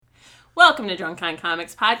Welcome to Drunk on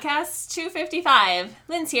Comics Podcast 255.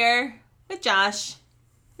 Lynn's here with Josh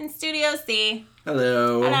in Studio C.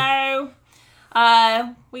 Hello.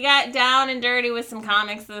 Hello. We got down and dirty with some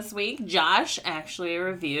comics this week. Josh actually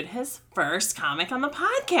reviewed his first comic on the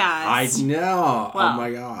podcast. I know. Well, oh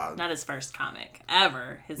my god. Not his first comic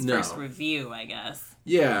ever. His first review, I guess.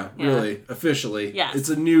 Yeah, really. Officially. Yes. It's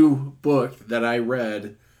a new book that I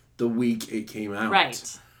read the week it came out.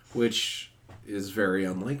 Right. Which is very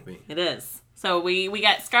unlike me. It is. So we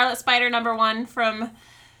got Scarlet Spider #1 from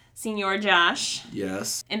Senior Josh.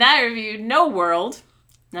 Yes. And I reviewed No World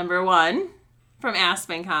 #1 from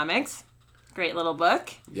Aspen Comics. Great little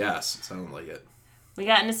book. Yes, sounds like it. We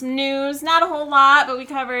got into some news, not a whole lot, but we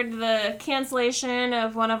covered the cancellation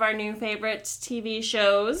of one of our new favorite TV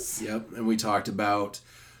shows. Yep, and we talked about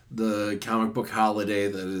the comic book holiday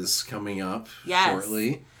that is coming up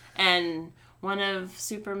shortly. And one of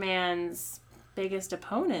Superman's biggest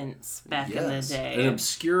opponents back in the day. An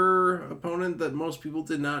obscure opponent that most people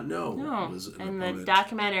did not know was an opponent. The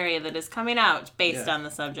documentary that is coming out based on the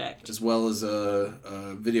subject. As well as a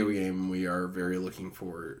video game we are very looking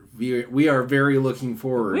forward. We are very looking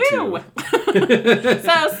forward to.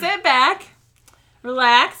 So sit back,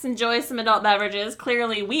 relax, enjoy some adult beverages.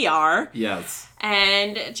 Clearly we are. Yes.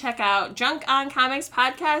 And check out Drunk on Comics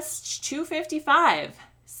Podcast 255.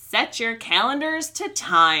 Set your calendars to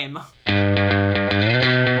time.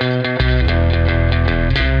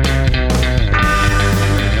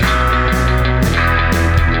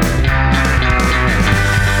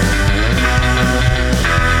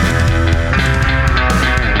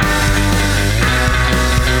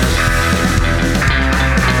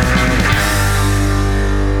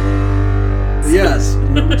 Yes,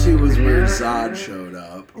 #2 was where Zod showed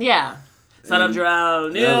up. Yeah. Son of Jor-El,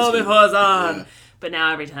 kneel before Zod. Yeah. But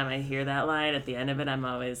now every time I hear that line at the end of it, I'm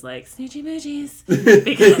always like, Snoochie Boochies.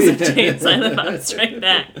 Because of Jane Silent Bob Strike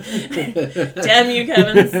Back. Damn you,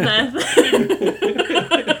 Kevin Smith.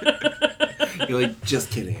 You're like,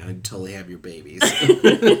 just kidding, I totally have your babies.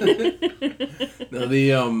 No,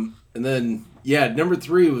 and then,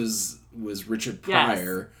 #3 was Richard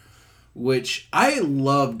Pryor, which I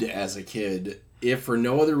loved as a kid. If for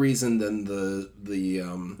no other reason than the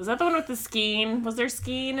Was that the one with the skiing? Was there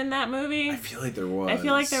skiing in that movie? I feel like there was. I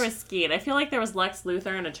feel like there was skiing. I feel like there was Lex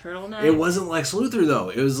Luthor and a turtleneck. It wasn't Lex Luthor though.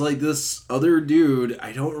 It was like this other dude.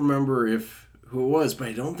 I don't remember who it was, but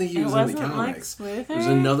I don't think he was in the comics. Lex Luthor? It was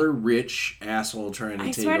another rich asshole trying to take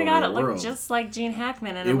over the world. I swear to God, it looked just like Gene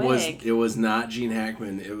Hackman in a wig. It was not Gene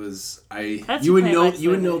Hackman. It was You would know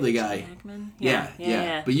the guy. Gene Hackman?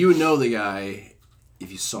 Yeah. But you would know the guy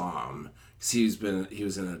if you saw him. He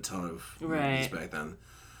was in a ton of movies back then.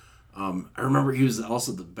 I remember he was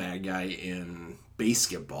also the bad guy in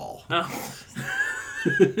Basketball. Oh.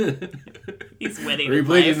 He's witty. Where he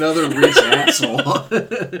played another rich asshole.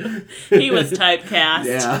 He was typecast.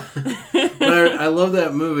 Yeah. But I love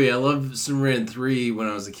that movie. I loved Superman 3 when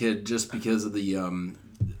I was a kid just because of the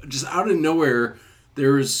just out of nowhere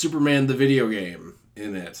there was Superman the video game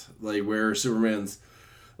in it. Like where Superman's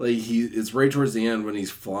it's right towards the end when he's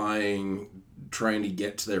flying, trying to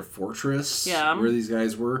get to their fortress where these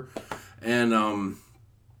guys were. And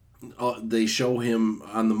they show him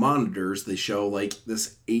on the monitors, they show like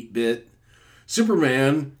this 8-bit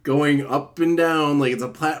Superman going up and down like it's a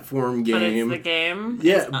platform game. But it's the game?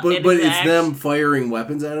 Yeah, but it's them firing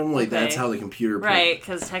weapons at him. Like that's how the computer played. Right,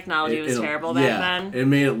 because technology was terrible back then. It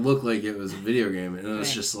made it look like it was a video game. And it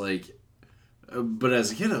was just like... But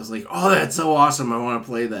as a kid, I was like, "Oh, that's so awesome! I want to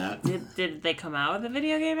play that." Did they come out with a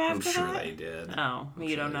video game after that? I'm sure they did. Oh,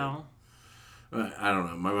 you don't know. I don't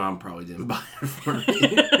know. My mom probably didn't buy it for me.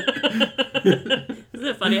 Isn't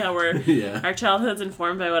it funny how our childhood's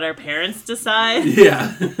informed by what our parents decide?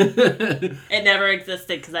 Yeah. It never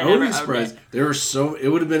existed because I never be surprised. There were it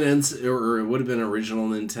would have been original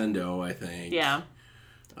Nintendo, I think. Yeah.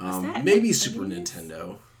 Maybe Super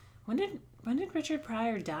Nintendo. When did Richard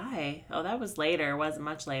Pryor die? Oh, that was later. It wasn't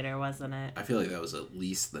much later, wasn't it? I feel like that was at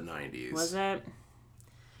least the 90s. Was it?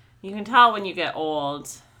 You can tell when you get old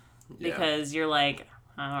because you're like,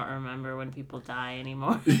 I don't remember when people die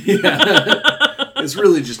anymore. Yeah. It's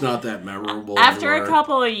really just not that memorable After anymore. a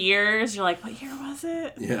couple of years, you're like, what year was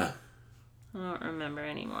it? Yeah. I don't remember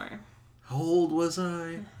anymore. How old was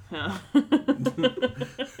I? Yeah.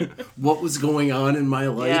 What was going on in my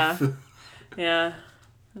life? Yeah.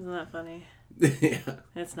 Isn't that funny? Yeah.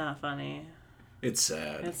 It's not funny. It's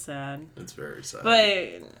sad. It's sad. It's very sad.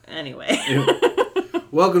 But anyway.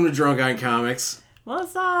 Welcome to Drunk on Comics.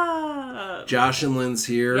 What's up? Josh and Lynn's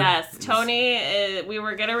here. Yes, Tony, we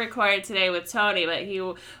were going to record today with Tony, but he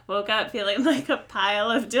woke up feeling like a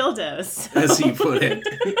pile of dildos. As he put it.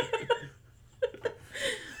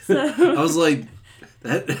 I was like,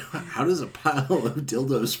 that. How does a pile of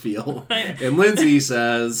dildos feel? And Lindsay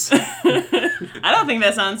says, I don't think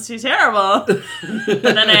that sounds too terrible. But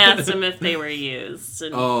then I asked him if they were used.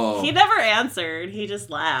 And he never answered. He just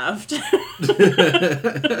laughed.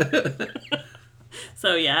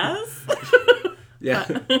 So, yes. Yeah,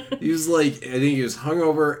 he was like, I think he was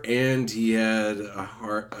hungover and he had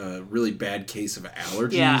a really bad case of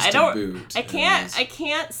allergies to boot. I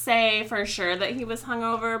can't say for sure that he was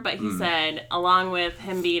hungover, but he said, along with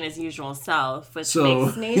him being his usual self, which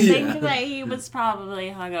makes me think that he was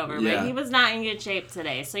probably hungover, but he was not in good shape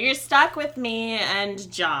today. So you're stuck with me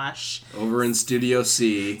and Josh. Over in Studio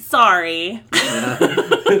C. Sorry.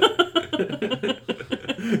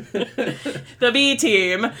 The B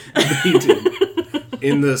team. The B team.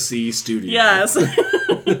 In the C studio. Yes. This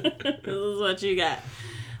is what you get.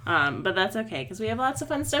 But that's okay, because we have lots of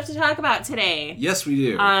fun stuff to talk about today. Yes, we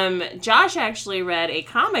do. Josh actually read a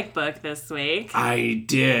comic book this week. I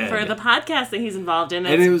did. For the podcast that he's involved in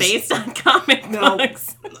that's based on comic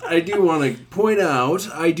books. I do want to point out,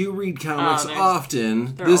 I do read comics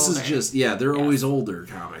often. This older. Is just, they're always older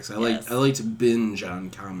comics. I like to binge on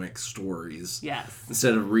comic stories. Yes.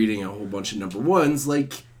 Instead of reading a whole bunch of number ones,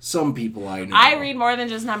 like some people I know. I read more than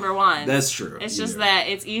just number ones. That's true. It's just that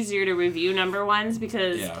it's easier to review number ones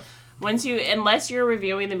because unless you're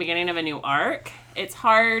reviewing the beginning of a new arc, it's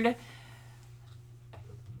hard.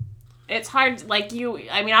 It's hard,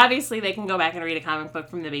 obviously they can go back and read a comic book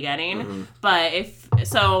from the beginning, but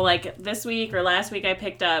this week or last week I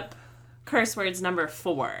picked up Curse Words number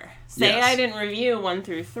 4. Say I didn't review 1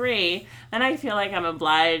 through 3, then I feel like I'm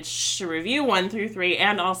obliged to review 1 through 3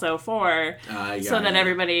 and also 4 so that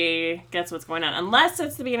everybody gets what's going on. Unless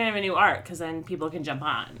it's the beginning of a new arc, because then people can jump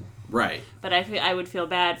on. Right. But I would feel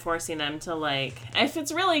bad forcing them to, if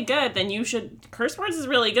it's really good, then you should... Curse Words is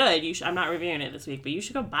really good. I'm not reviewing it this week, but you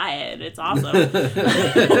should go buy it. It's awesome.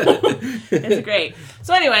 It's great.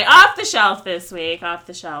 So anyway, Off the Shelf this week. Off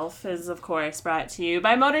the Shelf is, of course, brought to you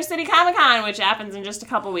by Motor City Comic Con, which happens in just a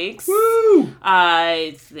couple weeks. Woo!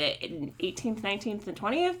 It's the 18th, 19th, and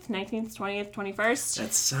 20th. 19th, 20th, 21st.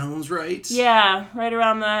 That sounds right. Yeah, right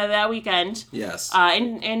around that weekend. Yes.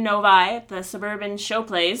 In Novi, at the Suburban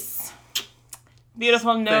Showplace.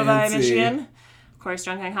 Beautiful Novi, Fancy. Michigan. Of course,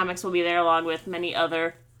 Drunk on Comics will be there along with many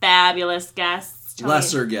other fabulous guests.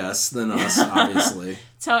 Lesser guests than us, obviously.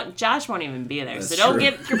 Josh won't even be there, That's so don't true.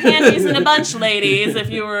 get your panties in a bunch, ladies,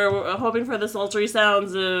 if you were hoping for the sultry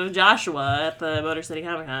sounds of Joshua at the Motor City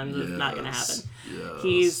Comic Con. It's not going to happen.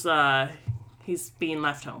 Yes. He's being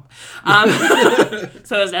left home.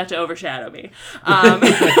 So as not to overshadow me.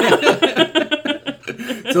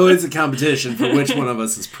 So it's a competition for which one of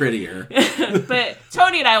us is prettier. But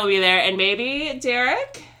Tony and I will be there, and maybe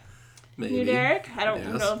Derek. Maybe. New Derek. I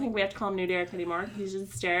don't think we have to call him New Derek anymore. He's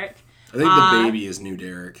just Derek. I think the baby is New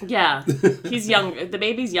Derek. Yeah. He's younger. The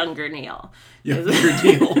baby's younger Neil. Younger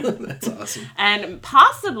Neil. That's awesome. And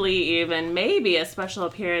possibly even maybe a special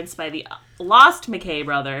appearance by the lost McKay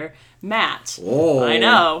brother, Matt. Oh. I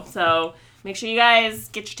know. So make sure you guys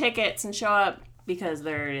get your tickets and show up, because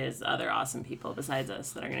there is other awesome people besides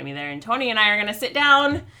us that are going to be there. And Tony and I are going to sit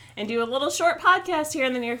down and do a little short podcast here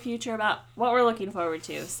in the near future about what we're looking forward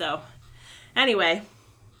to. So, anyway,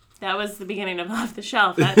 that was the beginning of Off the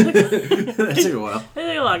Shelf. That took a while. That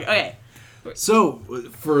took long. Okay. So,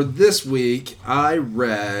 for this week, I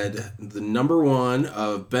read the number 1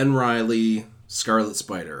 of Ben Reilly, Scarlet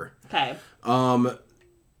Spider. Okay.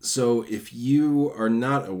 So, if you are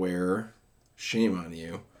not aware, shame on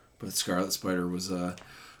you. But Scarlet Spider was a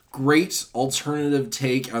great alternative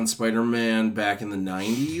take on Spider-Man back in the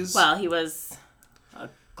 90s. Well, he was a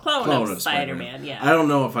clone of Spider-Man, yeah. I don't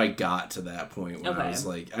know if I got to that point when Okay. I was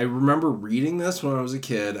I remember reading this when I was a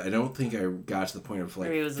kid. I don't think I got to the point of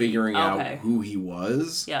figuring out who he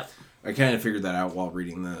was. Yep. I kind of figured that out while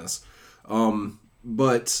reading this.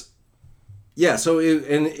 But yeah, so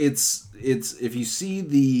it's if you see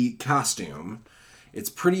the costume, it's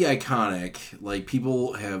pretty iconic.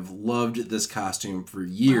 People have loved this costume for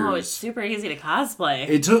years. Oh, it's super easy to cosplay.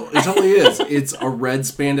 It totally is. It's a red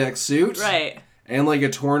spandex suit. Right. And a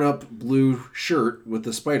torn up blue shirt with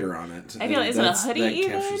the spider on it. I feel is it a hoodie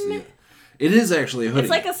even? It is actually a hoodie. It's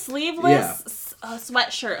like a sleeveless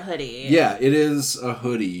sweatshirt hoodie. Yeah, it is a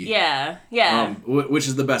hoodie. Yeah, yeah. Which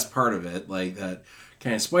is the best part of it. That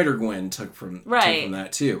kind of Spider-Gwen took from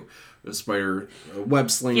that too. The spider web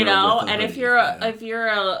slinger. And if you're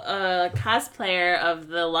a cosplayer of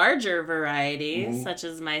the larger variety, such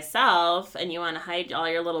as myself, and you want to hide all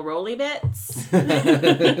your little roly bits,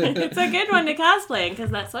 it's a good one to cosplay because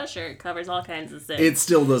that sweatshirt covers all kinds of things. It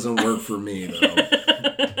still doesn't work for me though.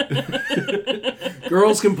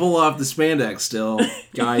 Girls can pull off the spandex still.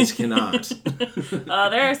 Guys cannot.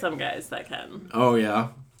 There are some guys that can. Oh,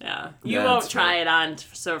 yeah? Yeah. You won't try it on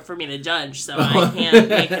for me to judge, so I can't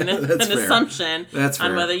make an assumption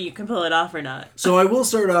on whether you can pull it off or not. So I will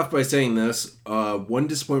start off by saying this. One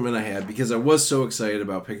disappointment I had, because I was so excited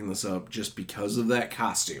about picking this up just because of that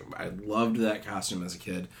costume. I loved that costume as a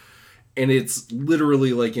kid. And it's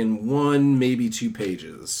literally like in 1, maybe 2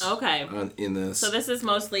 pages. Okay. In this. So is this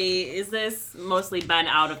mostly Ben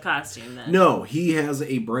out of costume then? No, he has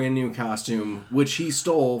a brand new costume, which he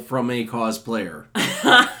stole from a cosplayer.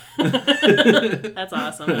 That's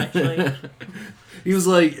awesome, actually. He was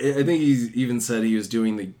like, I think he even said he was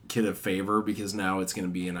doing the kid a favor because now it's going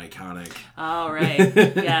to be an iconic. Oh, right.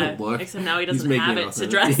 Yeah. Look. Except now he doesn't have it to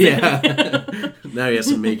dress in. Yeah. Now he has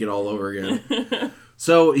to make it all over again.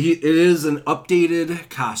 So it is an updated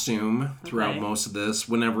costume throughout most of this,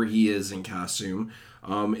 whenever he is in costume.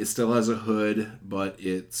 It still has a hood, but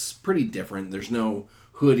it's pretty different. There's no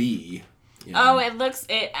hoodie. You know? Oh, it looks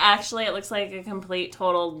like a complete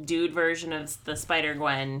total dude version of the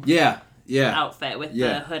Spider-Gwen outfit with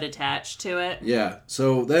the hood attached to it. Yeah,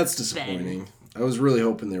 so that's disappointing. I was really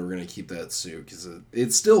hoping they were going to keep that suit because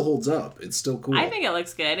it still holds up. It's still cool. I think it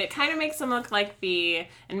looks good. It kind of makes him look like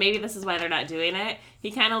and maybe this is why they're not doing it,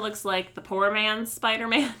 he kind of looks like the poor man's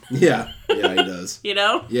Spider-Man. Yeah, he does. You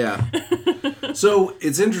know? Yeah. So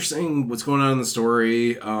it's interesting what's going on in the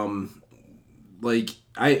story. I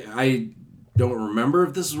don't remember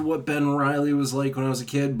if this is what Ben Reilly was like when I was a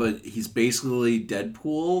kid, but he's basically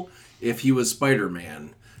Deadpool if he was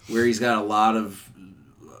Spider-Man, where he's got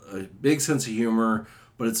a big sense of humor,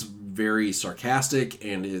 but it's very sarcastic,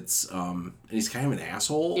 and it's and he's kind of an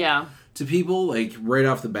asshole to people. Like right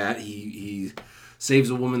off the bat, he saves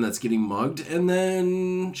a woman that's getting mugged, and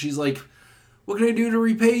then she's like, "What can I do to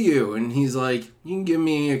repay you?" And he's like, "You can give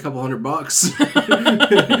me a couple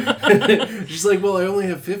 $100." She's like, "Well, I only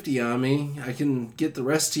have 50 on me. I can get the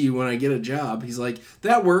rest to you when I get a job." He's like,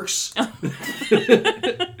 "That works." Wow.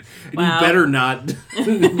 You better not.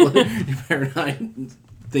 You better not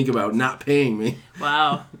think about not paying me.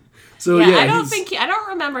 Wow. So I don't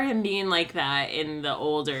remember him being like that in the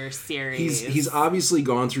older series. He's obviously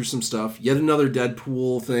gone through some stuff. Yet another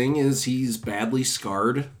Deadpool thing is he's badly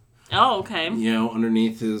scarred. Oh, okay. You know,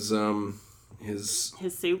 underneath his suit. His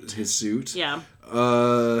suit. Yeah.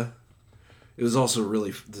 It was also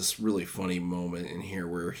this really funny moment in here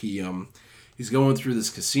where he's going through this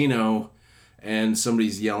casino and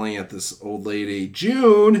somebody's yelling at this old lady,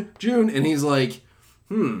 June, and he's like,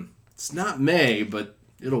 it's not May, but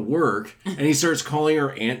it'll work. And he starts calling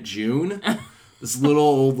her Aunt June. This little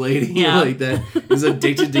old lady like that is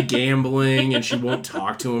addicted to gambling and she won't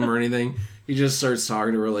talk to him or anything. He just starts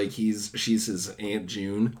talking to her like she's his Aunt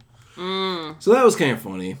June. So that was kind of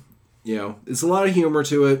funny. You know, it's a lot of humor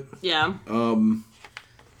to it. Yeah. And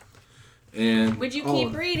would you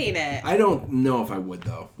keep reading it? I don't know if I would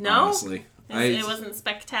though. No? Honestly. It wasn't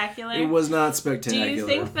spectacular? It was not spectacular. Do you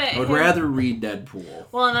think that... I would rather read Deadpool.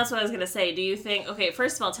 Well, and that's what I was going to say. Do you think... Okay,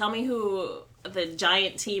 first of all, tell me who the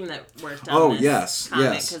giant team that worked on this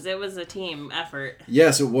comic. Because it was a team effort.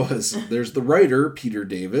 Yes, it was. There's the writer, Peter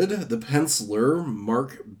David. The penciler,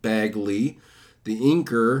 Mark Bagley. The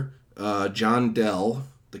inker, John Dell.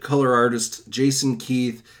 The color artist, Jason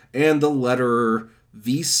Keith. And the letterer,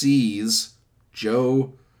 VC's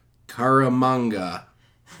Joe Caramagna.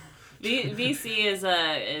 VC is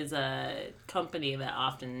a company that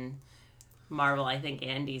often Marvel, I think,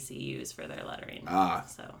 and DC use for their lettering.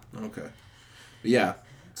 So okay, yeah.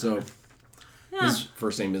 So his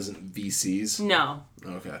first name isn't VC's. No.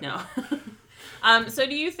 Okay. No. So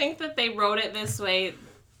do you think that they wrote it this way?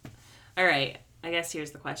 All right. I guess here's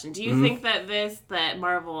the question: do you think that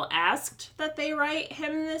Marvel asked that they write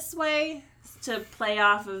him this way to play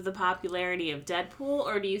off of the popularity of Deadpool,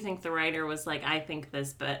 or do you think the writer was like, I think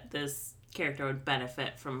this character would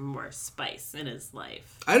benefit from more spice in his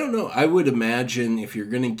life? I don't know. I would imagine if you're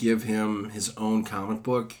going to give him his own comic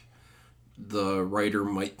book, the writer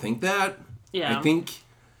might think that. Yeah. I think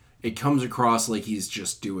it comes across like he's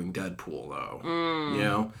just doing Deadpool, though. You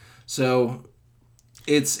know? So...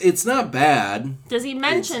 It's not bad. Does he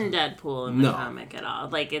mention Deadpool in the comic at all?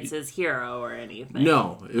 Like it's his hero or anything?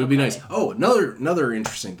 No, it would be nice. Oh, another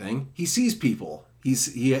interesting thing. He sees people. He has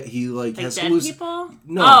dead people?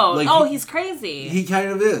 No. He's crazy. He kind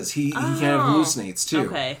of is. He kind of hallucinates too.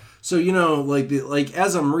 Okay. So like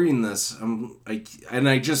as I'm reading this,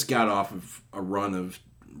 I just got off of a run of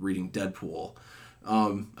reading Deadpool.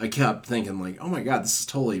 I kept thinking like, oh my god, this is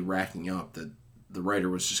totally racking up that the writer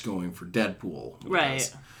was just going for Deadpool.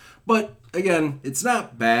 Right. But again, it's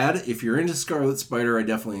not bad. If you're into Scarlet Spider, I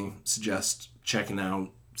definitely suggest checking out,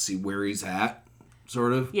 see where he's at,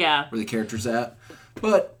 sort of. Yeah. Where the character's at.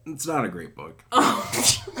 But it's not a great book.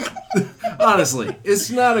 Honestly, it's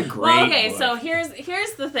not a great book. So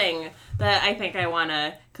here's the thing that I think I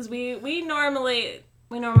wanna, because we normally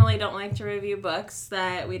don't like to review books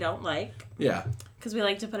that we don't like. Yeah. Because we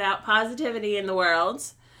like to put out positivity in the world.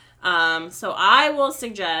 So I will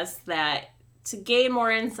suggest that to gain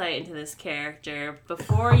more insight into this character,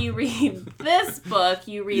 before you read this book,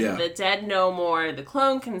 you read The Dead No More, The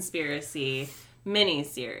Clone Conspiracy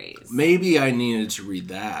miniseries. Maybe I needed to read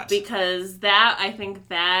that. Because Ben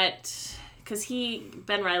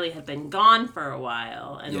Reilly had been gone for a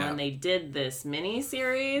while, and when they did this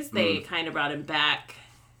miniseries, they kind of brought him back,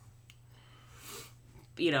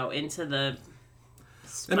 into the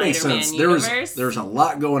That makes sense. universe. There's a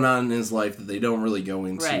lot going on in his life that they don't really go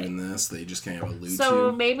into in this. They just kind of allude to.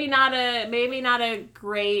 So maybe not a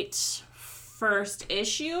great first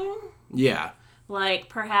issue. Yeah. Like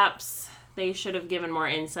perhaps they should have given more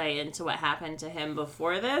insight into what happened to him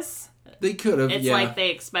before this. They could have. It's like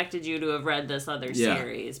they expected you to have read this other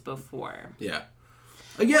series before. Yeah.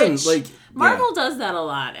 Again, Marvel does that a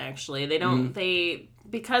lot. Actually, they don't.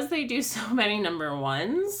 Because they do so many number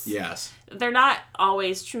ones. Yes. They're not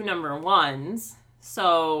always true number ones,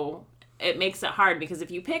 so it makes it hard because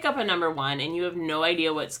if you pick up a number one and you have no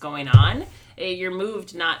idea what's going on, you're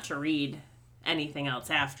moved not to read anything else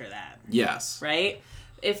after that. Yes. Right?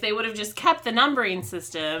 If they would have just kept the numbering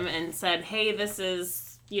system and said, hey, this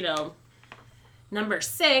is, number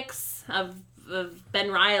 6 of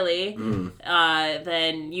Ben Reilly,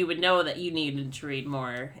 then you would know that you needed to read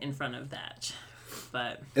more in front of that.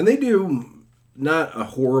 And they do not a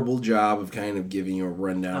horrible job of kind of giving you a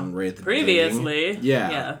rundown right at the previously. beginning.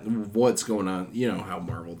 Yeah. What's going on. You know how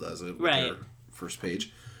Marvel does it with their first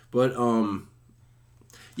page. But,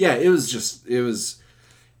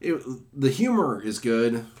 the humor is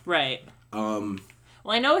good. Right. Well,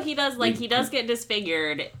 I know he does, he does get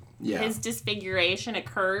disfigured. Yeah. His disfiguration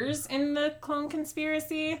occurs in the Clone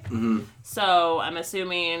Conspiracy. Mm-hmm. So I'm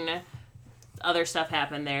assuming other stuff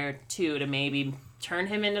happened there, too, to maybe turn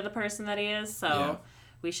him into the person that he is. So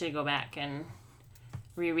we should go back and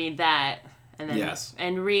reread that and then and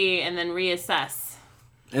then reassess.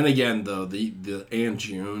 And again, though, the Aunt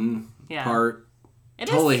June part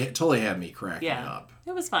totally had me cracking up.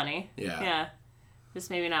 It was funny. Yeah. Yeah. Just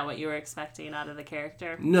maybe not what you were expecting out of the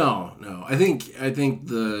character. No. I think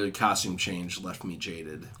the costume change left me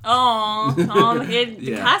jaded.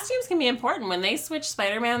 The costumes can be important. When they switched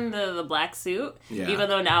Spider-Man the black suit, even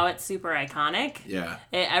though now it's super iconic,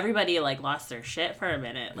 everybody lost their shit for a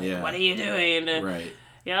minute. What are you doing? Right.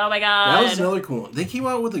 Oh my god. That was another cool one. They came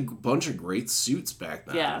out with a bunch of great suits back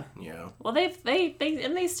then. Yeah. Well,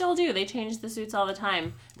 they still do. They change the suits all the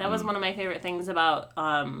time. That was one of my favorite things about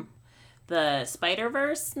the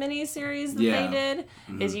Spider-Verse miniseries that they did,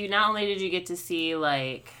 is you not only did you get to see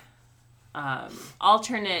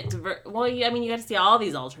alternate you got to see all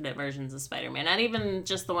these alternate versions of Spider-Man, not even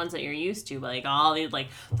just the ones that you're used to, but all these,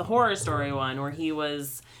 the horror story one where he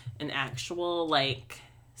was an actual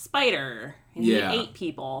spider and he ate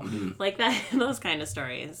people, that, those kind of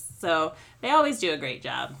stories. So they always do a great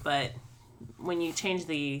job, but when you change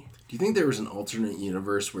the... Do you think there was an alternate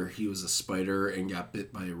universe where he was a spider and got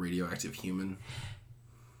bit by a radioactive human?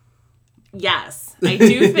 Yes, I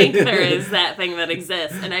do think there is that thing that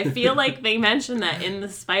exists, and I feel like they mentioned that in the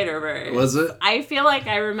Spider-Verse. Was it? I feel like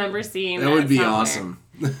I remember seeing that. That would be somewhere. Awesome.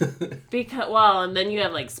 And then you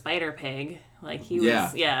have Spider Pig, he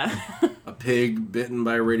was a pig bitten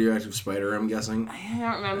by a radioactive spider. I'm guessing. I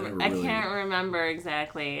don't remember. I can't remember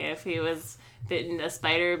exactly if he was a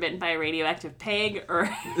spider bitten by a radioactive pig or.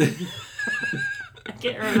 I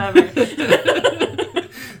can't remember.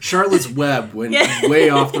 Charlotte's Web went way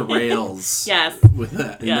off the rails. Yes. With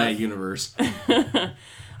that in that universe.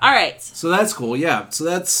 All right. So that's cool. Yeah. So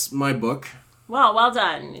that's my book. Well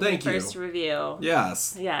done. Thank you. First review.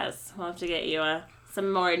 Yes. Yes. We'll have to get you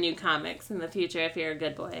some more new comics in the future if you're a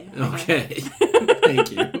good boy. Okay.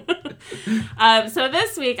 Thank you. So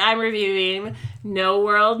this week I'm reviewing No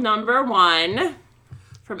World number 1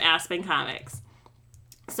 from Aspen Comics.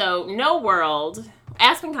 So No World,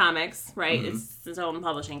 Aspen Comics, right? Mm-hmm. It's its own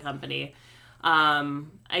publishing company.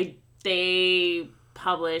 They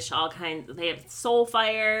publish all kinds. They have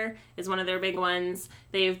Soulfire is one of their big ones.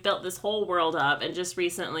 They've built this whole world up, and just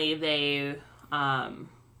recently they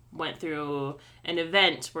went through an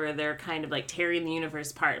event where they're kind of tearing the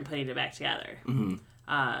universe apart and putting it back together. Mm-hmm.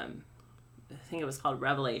 I think it was called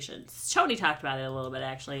Revelations. Tony talked about it a little bit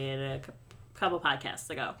actually in a couple podcasts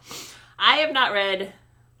ago. I have not read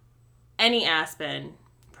any Aspen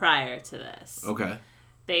prior to this. Okay.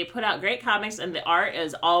 They put out great comics, and the art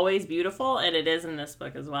is always beautiful, and it is in this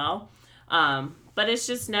book as well. But it's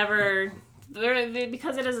just never...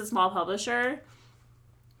 because it is a small publisher,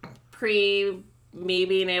 me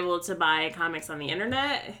being able to buy comics on the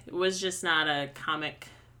internet, it was just not a comic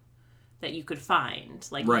that you could find.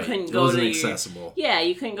 Like, right. You couldn't it go wasn't to accessible.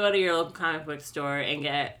 you couldn't go to your local comic book store and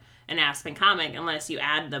get an Aspen comic unless you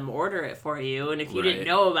had them order it for you. And if you didn't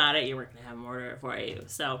know about it, you weren't going to have them order it for you.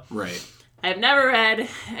 So right. I've never read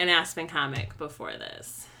an Aspen comic before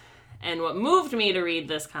this. And what moved me to read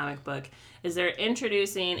this comic book is they're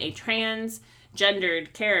introducing a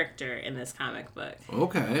transgendered character in this comic book.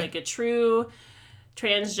 Okay. Like a true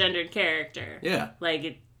transgendered character. Yeah.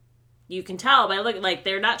 Like, you can tell by look, like,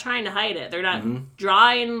 they're not trying to hide it. They're not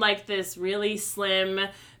drawing, like, this really slim,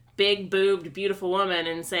 big-boobed, beautiful woman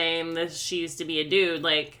and saying that she used to be a dude.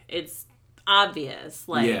 Like, it's obvious.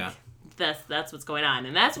 Like, that's what's going on.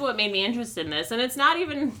 And that's what made me interested in this. And it's not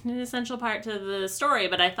even an essential part to the story,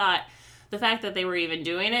 but I thought the fact that they were even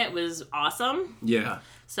doing it was awesome. Yeah.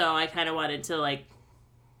 So I kind of wanted to, like,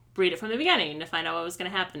 read it from the beginning to find out what was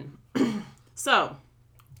going to happen. So,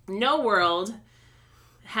 No World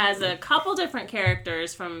has a couple different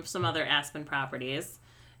characters from some other Aspen properties.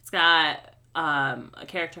 It's got a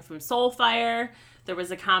character from Soulfire. There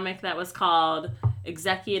was a comic that was called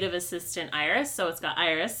Executive Assistant Iris. So it's got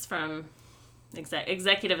Iris from...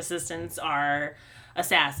 Executive Assistants are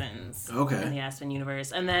assassins in the Aspen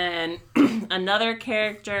universe. And then another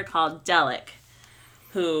character called Delic,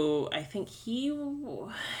 who I think I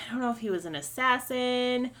don't know if he was an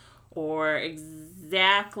assassin or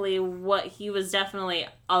exactly what he was, definitely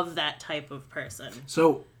of that type of person.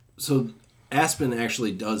 So Aspen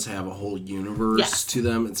actually does have a whole universe to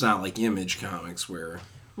them. It's not like Image Comics where...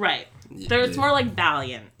 Right. It's more like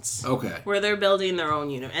Valiant. Okay. Where they're building their own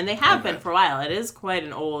universe. And they have been for a while. It is quite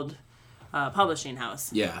an old publishing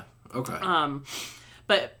house. Yeah. Okay.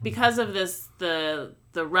 But because of this, the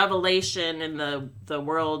revelation and the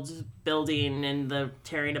world building and the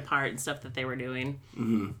tearing apart and stuff that they were doing,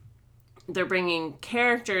 they're bringing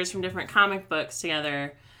characters from different comic books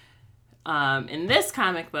together in this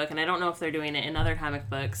comic book. And I don't know if they're doing it in other comic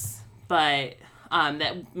books, but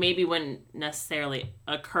that maybe wouldn't necessarily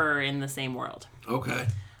occur in the same world. Okay.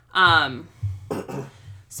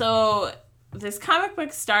 So this comic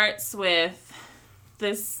book starts with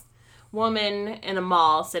this woman in a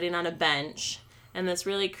mall sitting on a bench, and this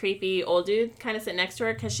really creepy old dude kind of sitting next to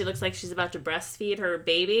her because she looks like she's about to breastfeed her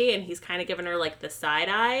baby, and he's kind of giving her, like, the side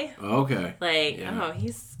eye. Okay. Like, oh,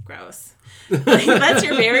 he's gross. Like, that's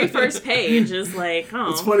your very first page, is like, oh.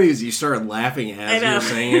 What's funny is you start laughing as you're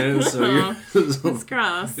saying it, so it's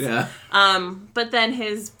gross. Yeah. But then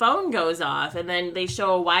his phone goes off, and then they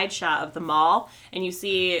show a wide shot of the mall, and you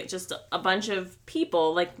see just a bunch of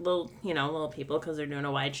people, like little people, because they're doing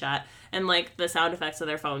a wide shot, and, like, the sound effects of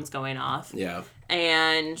their phones going off. Yeah.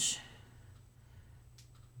 And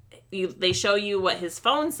they show you what his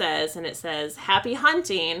phone says, and it says, "Happy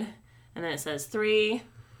hunting," and then it says 3,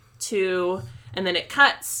 2, and then it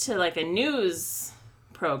cuts to, like, a news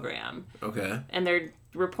program. Okay. And they're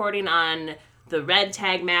reporting on the Red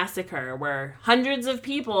Tag Massacre, where hundreds of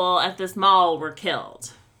people at this mall were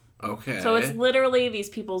killed. Okay. So it's literally these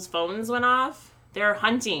people's phones went off. They're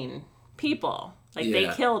hunting people. Like, they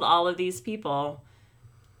killed all of these people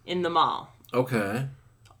in the mall. Okay.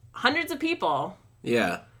 Hundreds of people.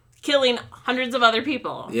 Yeah. Killing hundreds of other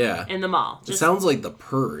people. Yeah. In the mall. It sounds like The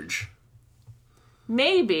Purge.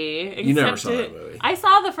 Maybe. You never saw that movie. I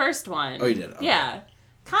saw the first one. Oh, you did? Okay. Yeah.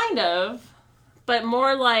 Kind of. But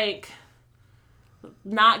more like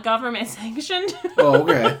not government sanctioned. Oh,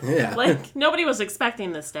 okay. Yeah. Like, nobody was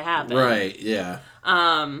expecting this to happen. Right, yeah.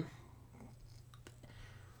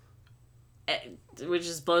 Which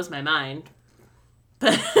just blows my mind.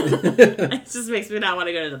 It just makes me not want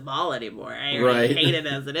to go to the mall anymore. I already hate it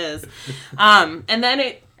as it is. And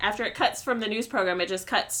then after it cuts from the news program, it just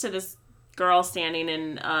cuts to this girl standing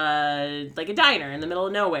in like a diner in the middle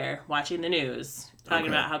of nowhere watching the news, talking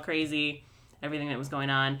about how crazy everything that was going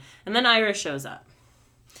on. And then Iris shows up.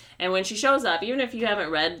 And when she shows up, even if you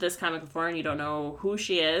haven't read this comic before and you don't know who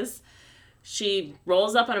she is, she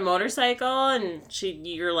rolls up on a motorcycle, and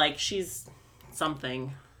you're like, she's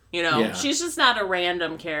something. You know, she's just not a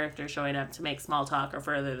random character showing up to make small talk or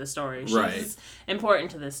further the story. She's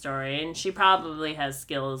important to this story, and she probably has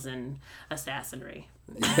skills in assassinry.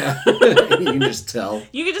 Yeah, you can just tell.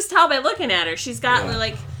 You can just tell by looking at her. She's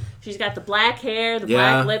got she's got the black hair, the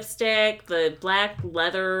black lipstick, the black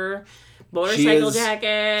leather motorcycle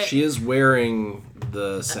jacket. She is wearing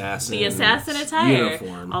the assassin attire.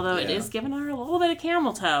 Uniform. Although it is giving her a little bit of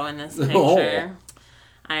camel toe in this picture.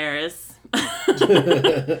 Iris.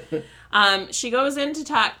 She goes in to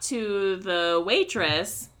talk to the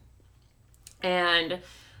waitress, and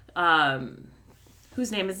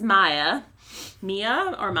whose name is Maya.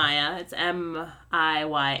 Mia or Maya? It's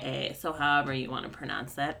Miya. So however you want to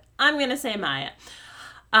pronounce that. I'm going to say Maya.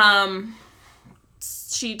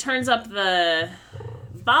 She turns up the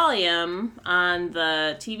volume on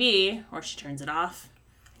the TV, or she turns it off.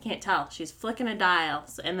 I can't tell. She's flicking a dial,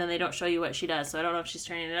 and then they don't show you what she does, so I don't know if she's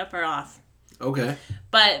turning it up or off. Okay.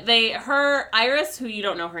 But Iris, who you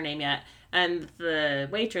don't know her name yet, and the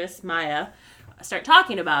waitress, Maya, start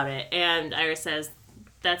talking about it, and Iris says,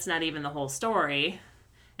 that's not even the whole story,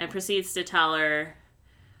 and proceeds to tell her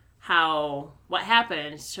what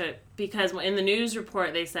happened, because in the news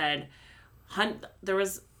report they said there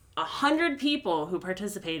was 100 people who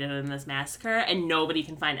participated in this massacre, and nobody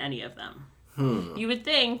can find any of them. You would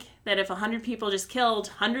think that if 100 people just killed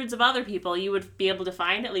hundreds of other people, you would be able to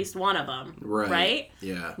find at least one of them. Right?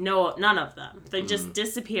 Yeah. No, none of them. They just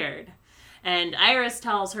disappeared. And Iris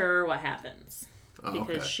tells her what happens.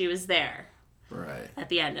 Because she was there. Right. At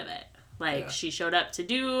the end of it. She showed up to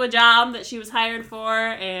do a job that she was hired for,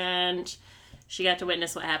 and she got to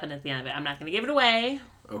witness what happened at the end of it. I'm not going to give it away.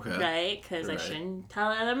 Okay. Right? Because I shouldn't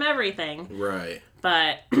tell them everything. Right.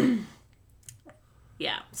 But...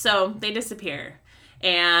 yeah, so they disappear.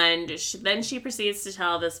 And then she proceeds to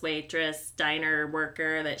tell this waitress, diner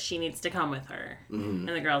worker, that she needs to come with her. Mm-hmm.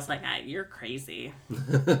 And the girl's like, you're crazy.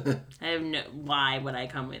 Why would I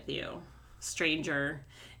come with you? Stranger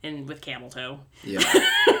and with camel toe. Yeah.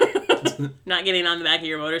 Not getting on the back of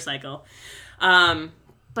your motorcycle.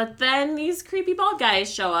 But then these creepy bald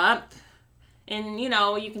guys show up. And, you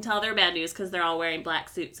can tell they're bad news because they're all wearing black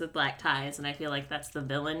suits with black ties. And I feel like that's the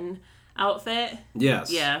villain outfit.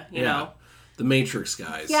 Yes. Yeah, you know. The Matrix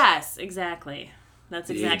guys. Yes, exactly. That's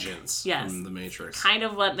the exactly. agents yes. from the Matrix. Kind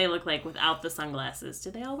of what they look like without the sunglasses.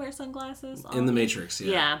 Do they all wear sunglasses? In the Matrix,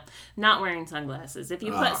 yeah. Yeah, not wearing sunglasses. If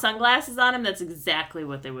you put sunglasses on them, that's exactly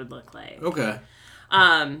what they would look like. Okay.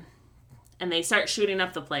 And they start shooting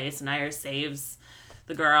up the place, and Iris saves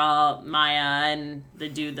the girl, Maya, and the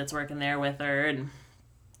dude that's working there with her, and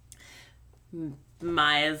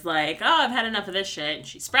Maya's like, I've had enough of this shit. And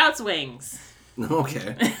she sprouts wings.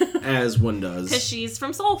 Okay. As one does. Because she's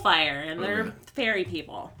from Soulfire, and they're fairy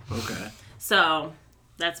people. Okay. So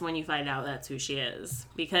that's when you find out that's who she is.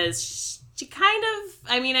 Because she kind of,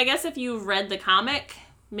 I guess if you've read the comic,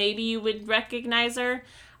 maybe you would recognize her.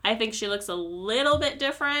 I think she looks a little bit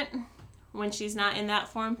different when she's not in that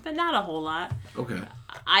form, but not a whole lot. Okay.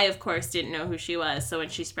 I, of course, didn't know who she was. So when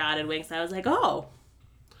she sprouted wings, I was like, oh.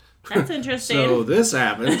 That's interesting. So this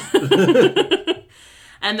happened.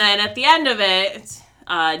 And then at the end of it,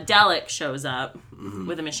 Delic shows up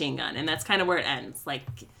with a machine gun. And that's kind of where it ends. Like,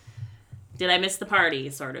 did I miss the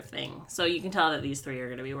party sort of thing. So you can tell that these three are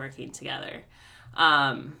going to be working together.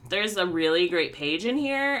 There's a really great page in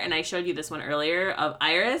here, and I showed you this one earlier, of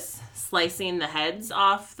Iris slicing the heads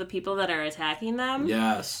off the people that are attacking them.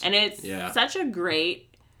 Yes. And it's such a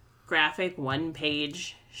great graphic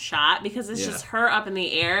one-page shot because it's just her up in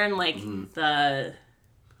the air and the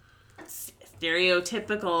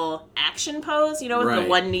stereotypical action pose, with the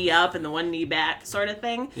one knee up and the one knee back sort of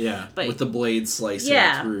thing. Yeah, but with the blade slicing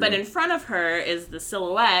through. But in front of her is the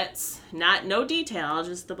silhouettes, no detail,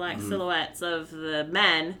 just the black silhouettes of the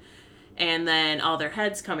men, and then all their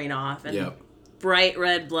heads coming off, and bright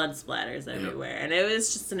red blood splatters everywhere. And it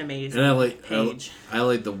was just an amazing page. I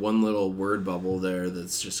like the one little word bubble there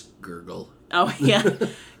that's just gurgle. Oh, yeah.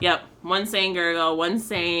 Yep. One saying gurgle, one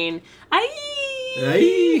saying, aye.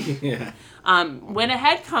 Aye. Yeah. When a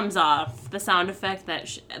head comes off, the sound effect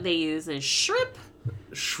that they use is shrip.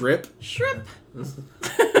 Shrip? Shrip.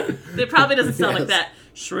 It probably doesn't sound like that.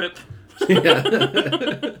 Shrip.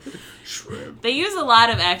 Yeah. Shrip. They use a lot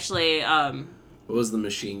of actually... what was the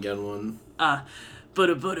machine gun one?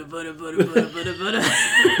 Butter, butter, butter, butter, butter, butter, butter.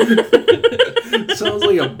 Sounds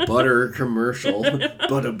like a butter commercial.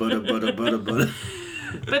 Butter, butter, butter, butter, butter.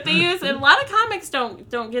 But they use, and a lot of comics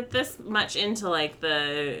don't get this much into like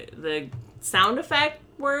the sound effect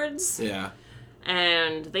words. Yeah.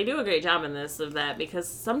 And they do a great job in this of that, because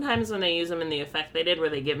sometimes when they use them in the effect they did where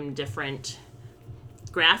they give them different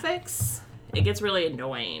graphics, it gets really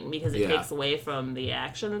annoying because it takes away from the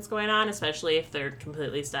action that's going on, especially if they're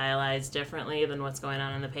completely stylized differently than what's going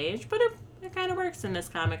on the page. But it kind of works in this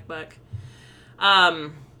comic book.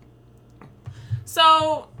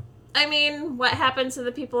 So I mean, what happened to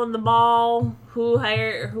the people in the mall?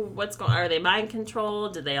 What's going on? Are they mind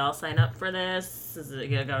controlled? Did they all sign up for this? Is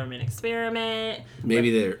it a government experiment?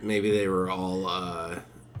 Maybe they were all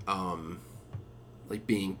like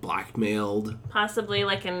being blackmailed. Possibly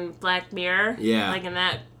like in Black Mirror. Yeah. Like in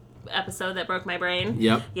that episode that broke my brain.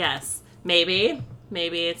 Yep. Yes. Maybe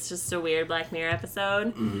it's just a weird Black Mirror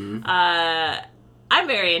episode. Mm-hmm. I'm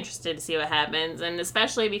very interested to see what happens, and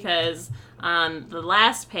especially because the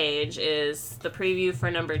last page is the preview for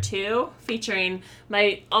number 2, featuring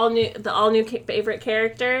my all new favorite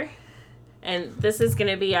character, and this is going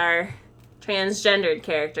to be our transgendered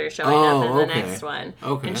character showing up in the next one.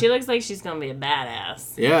 Okay. And she looks like she's going to be a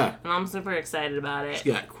badass. Yeah. And I'm super excited about it.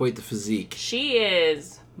 She's got quite the physique. She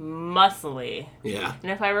is muscly. Yeah. And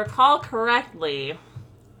if I recall correctly,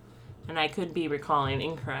 and I could be recalling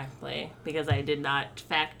incorrectly because I did not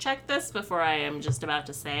fact check this before I am just about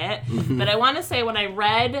to say it, but I want to say when I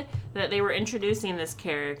read that they were introducing this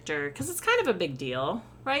character, because it's kind of a big deal,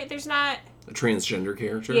 right? There's not... A transgender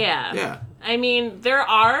character? Yeah. Yeah. I mean, there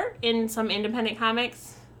are in some independent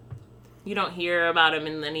comics. You don't hear about them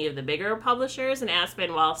in any of the bigger publishers, and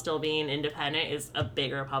Aspen, while still being independent, is a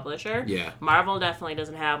bigger publisher. Yeah. Marvel definitely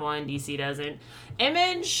doesn't have one. DC doesn't.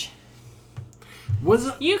 Image...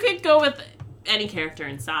 You could go with any character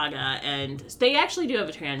in Saga, and they actually do have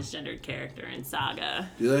a transgendered character in Saga.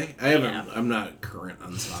 Do they? I haven't. Yeah. I'm not current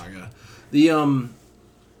on Saga. The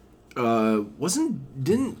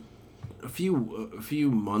didn't a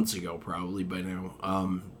few months ago, probably by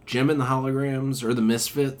now, Jem and the Holograms or the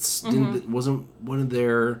Misfits wasn't one of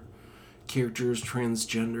their characters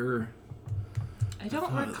transgender? I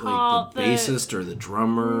don't recall like the bassist or the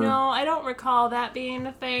drummer. No, I don't recall that being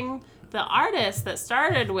a thing. The artist that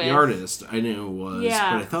started with... The artist, I knew it was.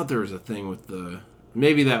 Yeah. But I thought there was a thing with the...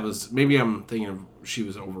 Maybe I'm thinking of she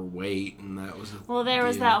was overweight and that was Well, there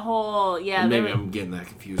was that whole... Yeah. And I'm getting that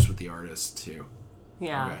confused with the artist, too.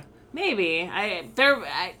 Yeah. Okay. Maybe.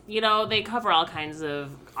 They cover all kinds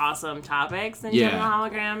of awesome topics in Jem and the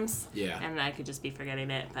Holograms. Yeah. And I could just be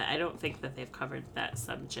forgetting it, but I don't think that they've covered that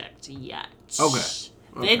subject yet. Okay.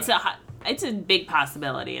 It's a big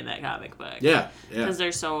possibility in that comic book. Yeah. Because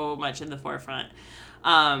there's so much in the forefront.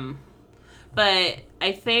 But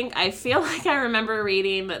I feel like I remember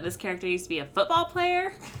reading that this character used to be a football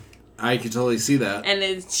player. I could totally see that.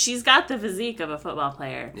 And she's got the physique of a football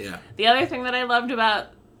player. Yeah. The other thing that I loved about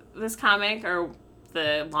this comic, or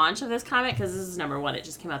the launch of this comic, because this is number 1, it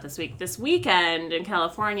just came out this week. This weekend in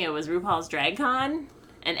California was RuPaul's Drag Con.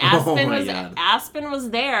 And Aspen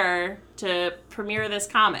was there to premiere this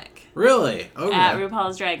comic. Really? Okay. At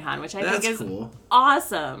RuPaul's Drag Con, which I think is cool.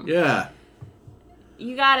 Awesome. Yeah.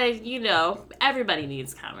 You gotta, everybody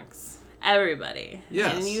needs comics. Everybody.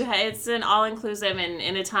 Yes. And it's an all-inclusive, and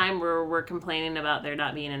in a time where we're complaining about there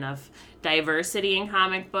not being enough diversity in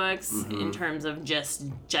comic books in terms of just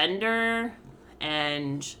gender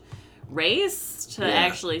and race, to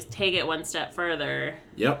actually take it one step further.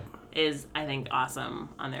 Yep. Is, I think, awesome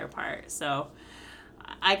on their part. So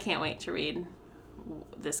I can't wait to read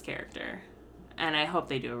this character, and I hope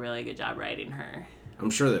they do a really good job writing her. I'm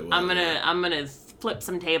sure they will. I'm gonna flip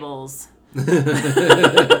some tables if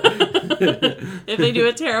they do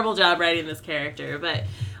a terrible job writing this character. But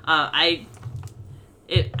I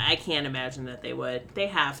can't imagine that they would. They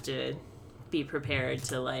have to be prepared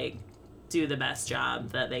to do the best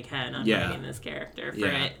job that they can on writing this character for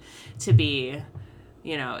it to be,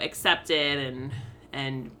 accepted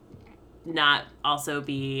and not also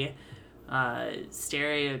be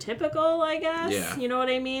stereotypical, I guess. Yeah. You know what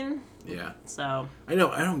I mean? Yeah. So I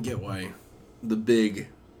don't get why the big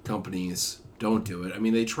companies don't do it. I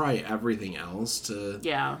mean, they try everything else to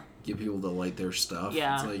get people to like their stuff.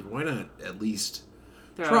 Yeah. It's like, why not at least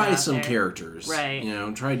try some characters? Right.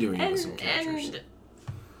 Try doing it with some characters. And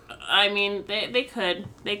I mean, they could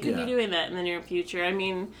be doing that in the near future. I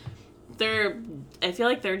mean, I feel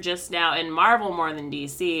like they're just now, in Marvel more than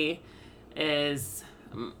DC, is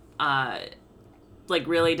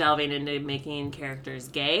really delving into making characters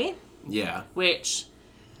gay. Yeah. Which,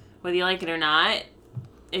 whether you like it or not,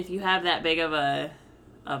 if you have that big of a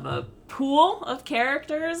pool of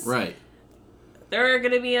characters, right, there are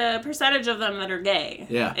going to be a percentage of them that are gay.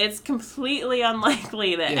 Yeah. It's completely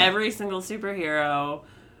unlikely that every single superhero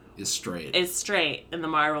is straight in the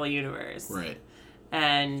Marvel universe. Right.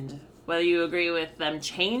 And whether you agree with them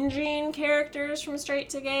changing characters from straight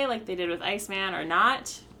to gay like they did with Iceman or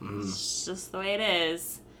not, it's just the way it is.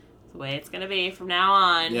 It's the way it's going to be from now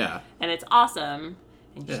on. Yeah. And it's awesome.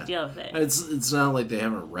 And you should deal with it. It's not like they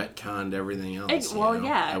haven't retconned everything else.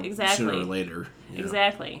 Exactly. Sooner or later.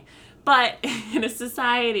 Exactly. But in a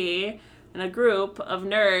society in a group of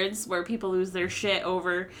nerds where people lose their shit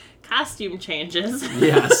over costume changes.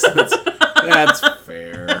 Yes, that's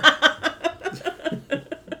fair.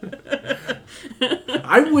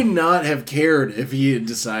 I would not have cared if he had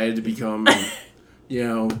decided to become,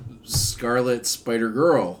 Scarlet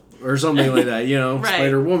Spider-Girl or something like that, Right.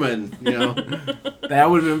 Spider-Woman, That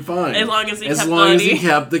would have been fine. As long as he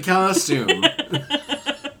kept the costume.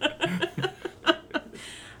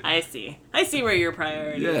 I see where your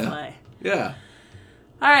priorities lie. Yeah.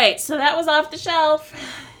 All right, so that was off the shelf.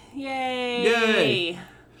 Yay.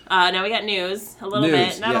 Now we got news. A little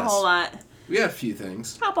bit, not a whole lot. We got a few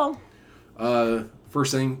things. Couple.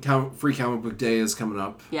 First thing, Free Comic Book Day is coming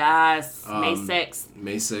up. Yes, May 6th.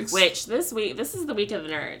 May 6th. Which, this is the week of the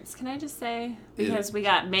nerds, can I just say? Because we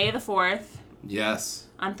got May the 4th. Yes.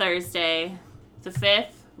 On Thursday. The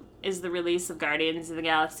 5th is the release of Guardians of the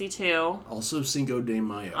Galaxy 2. Also Cinco de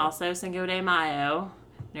Mayo.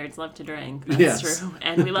 Nerds love to drink. That's true.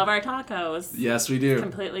 And we love our tacos. Yes, we do.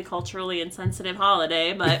 Completely culturally insensitive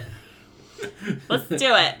holiday, but let's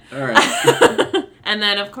do it. All right. And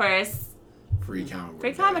then, of course, Free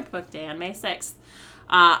Comic Book Day on May 6th.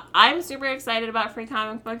 I'm super excited about Free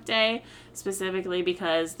Comic Book Day, specifically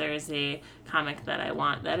because there's a comic that I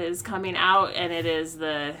want that is coming out, and it is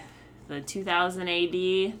the 2000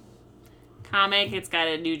 AD comic. It's got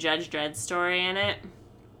a new Judge Dredd story in it.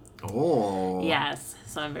 Oh. Yes,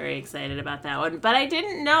 so I'm very excited about that one. But I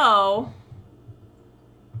didn't know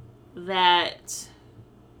that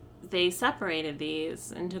they separated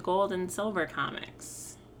these into gold and silver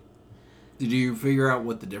comics. Did you figure out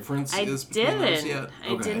what the difference is between those yet?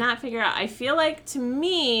 I did not figure out. I feel like, to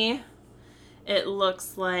me, it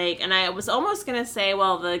looks like, and I was almost going to say,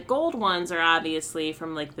 well, the gold ones are obviously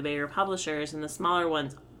from, like, the bigger publishers, and the smaller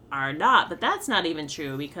ones are not. But that's not even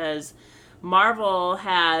true, because Marvel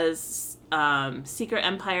has Secret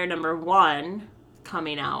Empire #1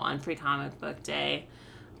 coming out on Free Comic Book Day.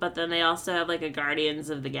 But then they also have, like, a Guardians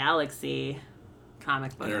of the Galaxy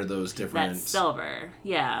comic book. And are those different? That's silver.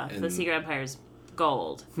 Yeah, the Secret Empire's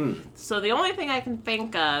gold. So the only thing I can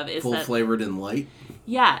think of is full flavored and light?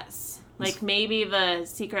 Yes. Like, maybe the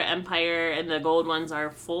Secret Empire and the gold ones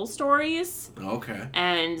are full stories. Okay.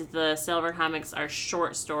 And the silver comics are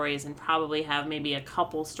short stories and probably have maybe a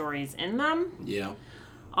couple stories in them. Yeah.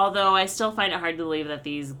 Although I still find it hard to believe that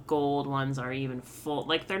these gold ones are even full.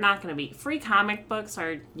 Like, they're not going to be... Free comic books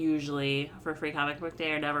are usually, for Free Comic Book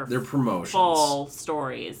Day, are never... They're promotions. Full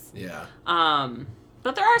stories. Yeah.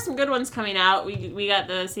 But there are some good ones coming out. We got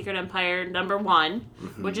the Secret Empire #1,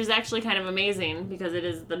 which is actually kind of amazing because it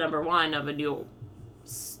is the #1 of a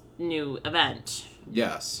new event.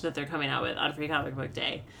 Yes. That they're coming out with on Free Comic Book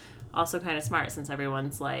Day. Also kind of smart since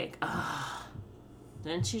everyone's like,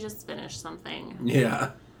 didn't she just finish something?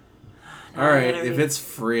 Yeah. All right, if it's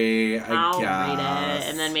free, I'll read it,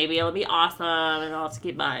 and then maybe it'll be awesome, and I'll have to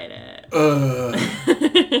keep buying it.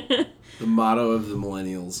 The motto of the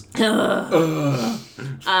millennials.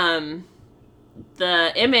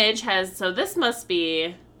 The Image has... So this must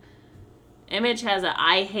be... Image has a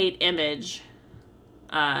I Hate Image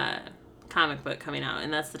comic book coming out,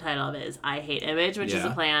 and that's the title of it, is I Hate Image, which is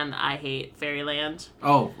a play on I Hate Fairyland.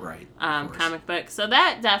 Oh, right. Comic book. So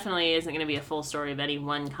that definitely isn't going to be a full story of any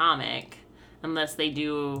one comic, unless they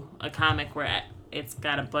do a comic where it's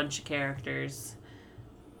got a bunch of characters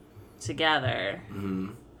together.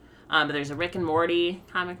 Mm-hmm. But there's a Rick and Morty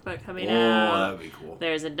comic book coming out. Oh, that'd be cool.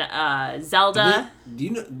 There's a Zelda.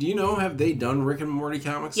 Do you know, have they done Rick and Morty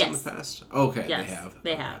comics in the past? Okay, yes, they have.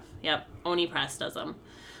 They have. Yep. Oni Press does them.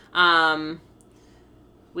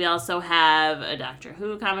 We also have a Doctor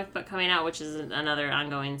Who comic book coming out, which is another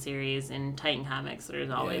ongoing series in Titan Comics.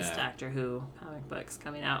 There's always Doctor Who comic books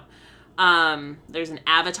coming out. There's an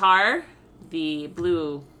Avatar, the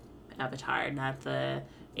blue Avatar, not the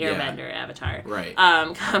Airbender Avatar. Right.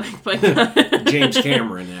 Comic book. James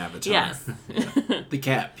Cameron Avatar. Yes. The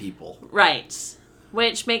cat people. Right.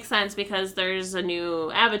 Which makes sense because there's a new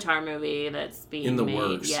Avatar movie that's being in the made.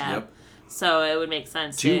 works. Yeah. Yep. So it would make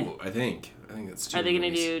sense. Two, I think it's two. Are they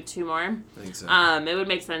going to do 2 more? I think so. It would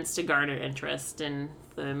make sense to garner interest in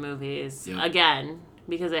the movies again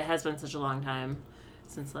because it has been such a long time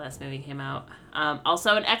since the last movie came out.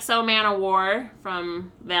 Also, an Exo Man of War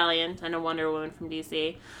from Valiant and a Wonder Woman from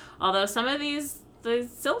DC. Although some of the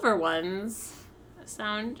silver ones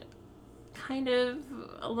sound kind of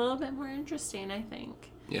a little bit more interesting, I think.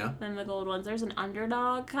 Yeah. Than the gold ones. There's an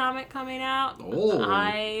Underdog comic coming out. Oh.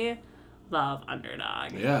 I love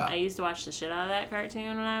Underdog. Yeah. I used to watch the shit out of that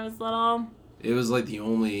cartoon when I was little. It was like the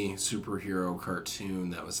only superhero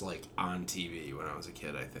cartoon that was like on TV when I was a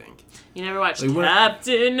kid, I think. You never watched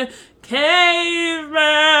Captain Caveman?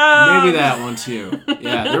 Maybe that one too.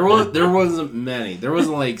 Yeah, there wasn't many. There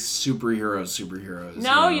wasn't like superheroes.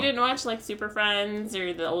 No, you didn't watch like Super Friends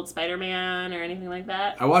or the old Spider-Man or anything like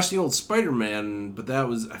that? I watched the old Spider-Man, but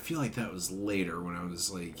I feel like that was later when I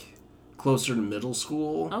was like closer to middle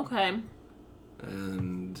school. Okay.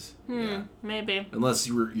 And maybe, unless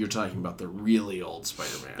you're talking about the really old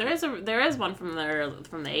Spider-Man. There is one from the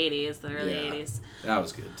 80s, the early 80s. That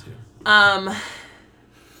was good too.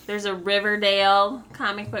 There's a Riverdale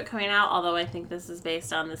comic book coming out, although I think this is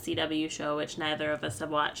based on the CW show, which neither of us have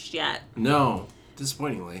watched yet. No,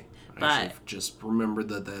 disappointingly. I actually just remembered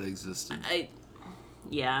that existed. I've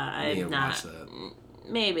not watched that.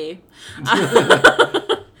 Maybe.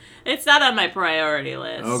 It's not on my priority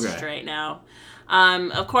list right now.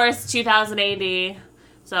 Of course, 2000 AD.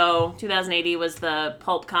 So 2000 AD was the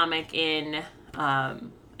pulp comic in.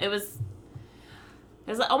 It was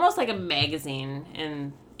almost like a magazine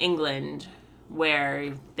in England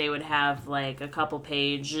where they would have like a couple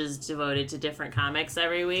pages devoted to different comics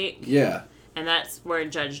every week. Yeah. And that's where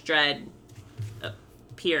Judge Dredd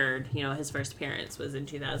appeared. You know, his first appearance was in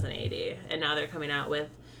 2000 AD, and now they're coming out with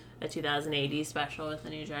a 2000 AD special with the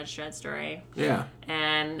new Judge Dredd story. Yeah.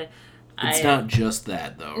 And it's not just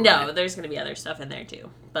that, though. No, right? There's going to be other stuff in there, too.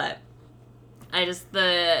 But I just,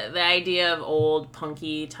 the idea of old,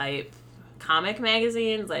 punky type comic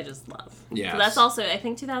magazines, I just love. Yeah. So that's also, I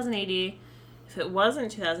think 2000 AD, if it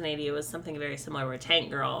wasn't 2000 AD, it was something very similar where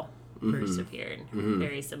Tank Girl first appeared. Mm-hmm.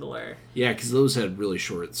 Very similar. Yeah, because those had really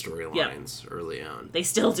short storylines early on. They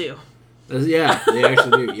still do. Yeah, they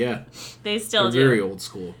actually do. Yeah, they still they're do. Very old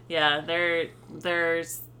school. Yeah,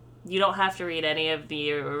 there's you don't have to read any of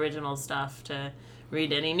the original stuff to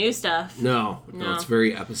read any new stuff. No, it's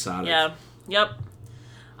very episodic. Yeah, yep.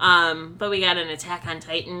 But we got an Attack on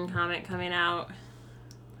Titan comic coming out,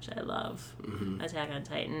 which I love. Mm-hmm. Attack on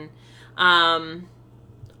Titan,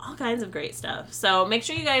 all kinds of great stuff. So make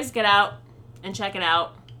sure you guys get out and check it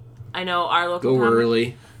out. I know our local go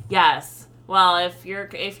early. Yes. Well, if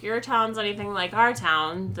your town's anything like our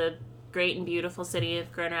town, the great and beautiful city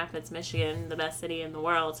of Grand Rapids, Michigan, the best city in the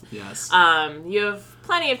world. Yes. You have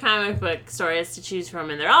plenty of comic book stores to choose from,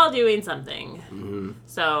 and they're all doing something. Mm-hmm.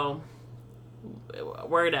 So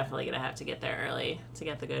we're definitely gonna have to get there early to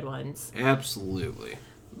get the good ones. Absolutely.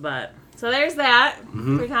 But so there's that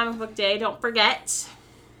for Comic Book Day. Don't forget.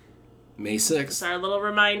 May 6th. It's our little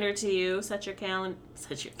reminder to you. Set your calendars.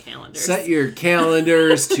 Set your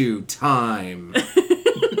calendars to time.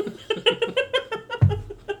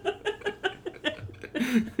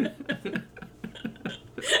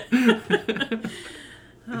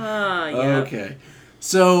 Yeah. Okay.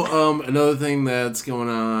 So, another thing that's going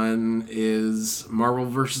on is Marvel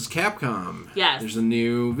vs. Capcom. Yes. There's a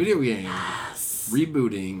new video game. Yes.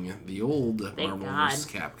 Rebooting the old Thank Marvel God. vs.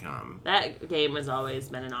 Capcom. That game has always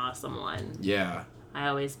been an awesome one. Yeah. I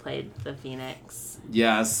always played the Phoenix.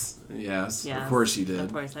 Yes. Of course you did.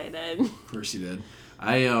 Of course I did. Of course you did.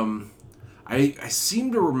 I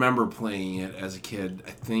seem to remember playing it as a kid.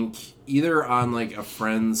 I think either on like a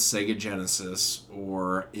friend's Sega Genesis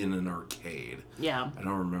or in an arcade. Yeah. I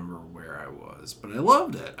don't remember where I was, but I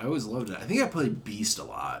loved it. I always loved it. I think I played Beast a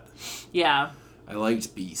lot. Yeah. I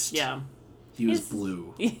liked Beast. Yeah. He was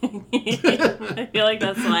blue. I feel like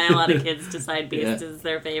that's why a lot of kids decide Beast is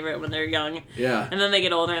their favorite when they're young. Yeah. And then they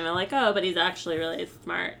get older and they're like, oh, but he's actually really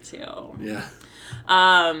smart too. Yeah.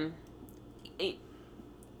 I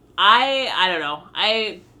don't know.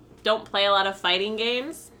 I don't play a lot of fighting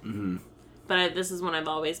games. Mm-hmm. But this is one I've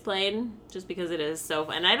always played just because it is so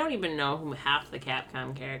fun. And I don't even know who half the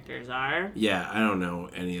Capcom characters are. Yeah, I don't know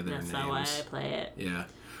any of their names. That's not why I play it. Yeah.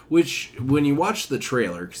 Which, when you watch the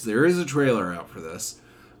trailer, because there is a trailer out for this,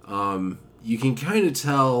 you can kind of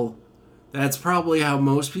tell that's probably how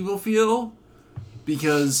most people feel,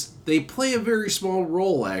 because they play a very small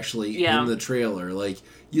role, actually, in the trailer. Like,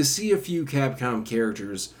 you see a few Capcom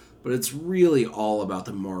characters, but it's really all about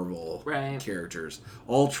the Marvel characters.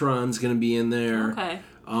 Ultron's going to be in there. Okay.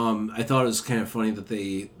 I thought it was kind of funny that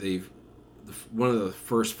they one of the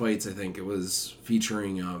first fights, I think, it was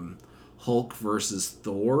featuring Hulk versus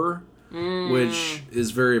Thor, which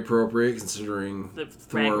is very appropriate considering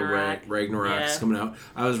Thor Ragnarok is coming out.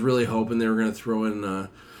 I was really hoping they were going to throw in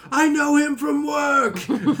I know him from work!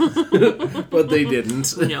 But they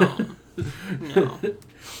didn't. No.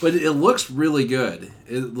 But it looks really good.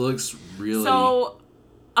 It looks really... So,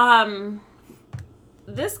 the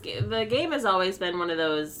game has always been one of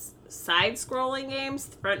those side-scrolling games,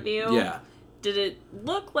 front view. Yeah. Did it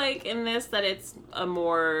look like in this that it's a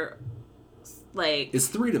more like it's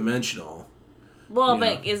 3-dimensional. Well,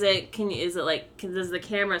 but does the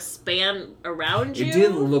camera span around you? It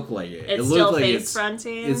didn't look like it. It's it still looked like face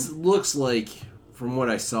fronting. It looks like, from what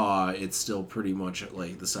I saw, it's still pretty much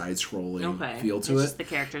like the side scrolling feel to it. Just the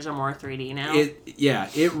characters are more 3D now.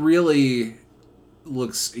 It really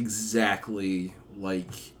looks exactly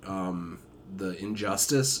like the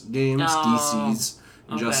Injustice games, DC's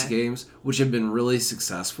Injustice games, which have been really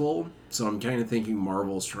successful. So I'm kind of thinking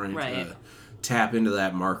Marvel's trying to tap into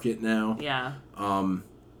that market now. Yeah. And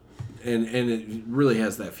it really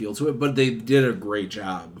has that feel to it, but they did a great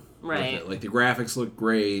job. Right. With it. Like the graphics look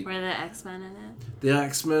great. Were the X-Men in it? The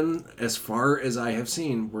X-Men, as far as I have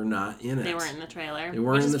seen, were not in it. They weren't in the trailer. They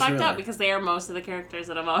weren't in the trailer. Which is fucked up because they are most of the characters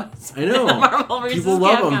that have always I know. been in the Marvel vs. People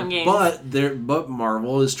love Capcom them, games. but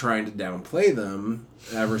Marvel is trying to downplay them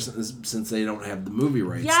ever since they don't have the movie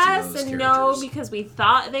rights to those Yes and characters. no, because we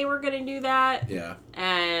thought they were going to do that. Yeah.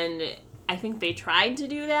 And I think they tried to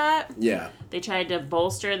do that. Yeah. They tried to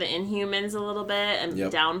bolster the Inhumans a little bit and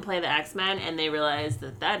downplay the X-Men, and they realized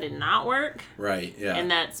that did not work. Right, yeah. And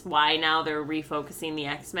that's why now they're refocusing the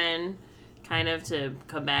X-Men kind of to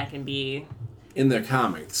come back and be... in their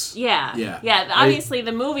comics. Yeah. Yeah. Yeah, obviously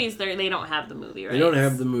the movies, they don't have the movie rights. They don't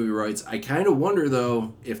have the movie rights. I kind of wonder,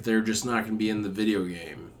 though, if they're just not going to be in the video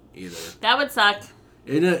game either. That would suck.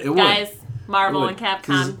 It Guys, would. Marvel and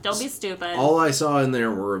Capcom, don't be stupid. All I saw in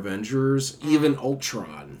there were Avengers. Even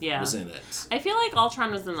Ultron was in it. I feel like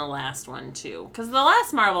Ultron was in the last one, too. Because the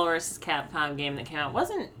last Marvel vs. Capcom game that came out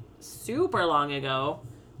wasn't super long ago.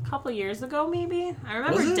 A couple years ago, maybe? I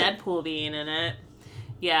remember Deadpool being in it.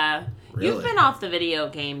 Yeah. Really? You've been off the video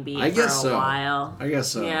game beat for a while. I guess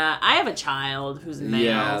so. Yeah, I have a child who's male,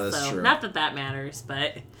 yeah, that's true. Not that matters,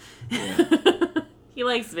 but... Yeah. He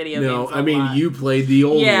likes video games a I mean, lot. you played the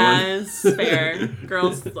old one. Yeah, it's fair.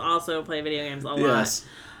 Girls also play video games a lot. Yes.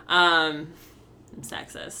 I'm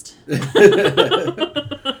sexist.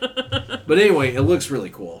 But anyway, it looks really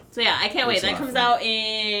cool. So yeah, I can't wait. That comes out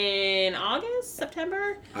in August,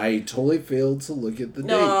 September? I totally failed to look at the date.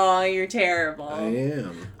 No, you're terrible. I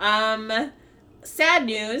am. Sad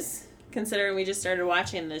news, considering we just started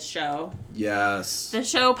watching this show. Yes. The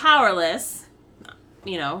show Powerless,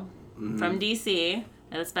 from DC,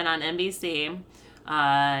 that's been on NBC,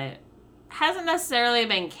 hasn't necessarily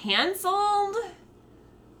been canceled.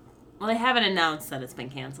 Well, they haven't announced that it's been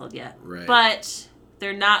canceled yet. Right. But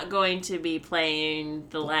they're not going to be playing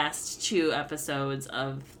the last 2 episodes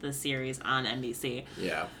of the series on NBC.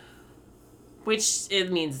 Yeah. Which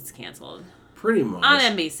it means it's canceled. Pretty much. On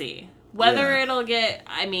NBC. Whether it'll get...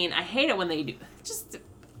 I mean, I hate it when they do...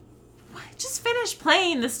 Just finish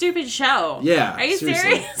playing the stupid show. Yeah. Are you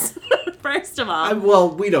serious? First of all. Well,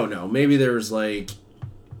 we don't know. Maybe there's like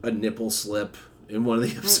a nipple slip in one of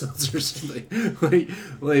the episodes or something.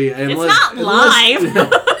 It's not live.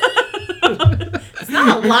 It's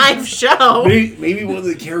not a live show. Maybe one of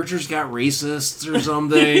the characters got racist or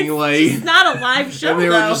something. It's not a live show. And they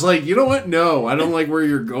were just like, you know what? No, I don't like where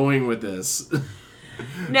you're going with this.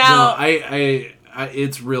 Now, I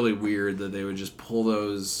it's really weird that they would just pull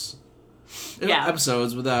those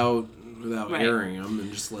episodes without airing them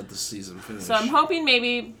and just let the season finish. So I'm hoping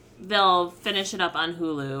maybe they'll finish it up on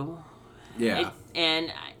Hulu. Yeah.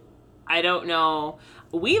 And I don't know.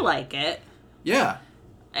 We like it. Yeah.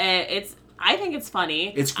 I think it's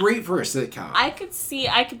funny. It's great for a sitcom. I could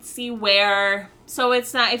see where. So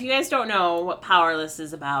it's not. If you guys don't know what Powerless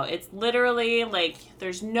is about, it's literally like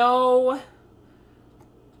there's no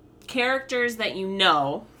characters that you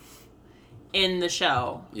know in the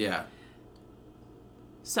show. Yeah.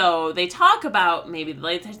 So they talk about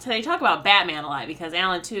they talk about Batman a lot because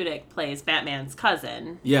Alan Tudyk plays Batman's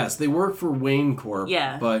cousin. Yes, they work for Wayne Corp.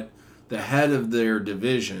 Yeah. But the head of their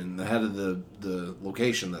division, the head of the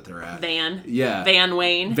location that they're at, Van Van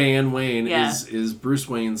Wayne is Bruce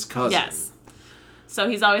Wayne's cousin. Yes. So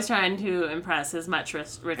he's always trying to impress his much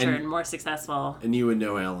richer and more successful. And you would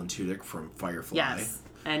know Alan Tudyk from Firefly. Yes.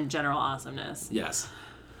 And General Awesomeness. Yes.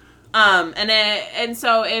 And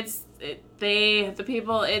so it's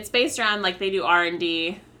based around like they do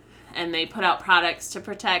R&D and they put out products to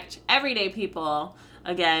protect everyday people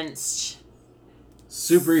against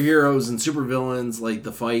superheroes and supervillains, like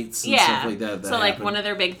the fights and stuff like that. So like one of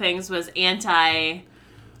their big things was anti-Joker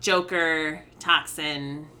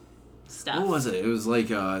toxin stuff. What was it? It was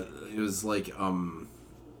like an it's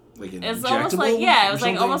almost like it was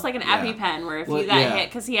like almost like an EpiPen where if you got hit,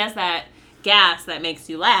 because he has that gas that makes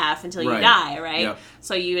you laugh until you die, right? Yep.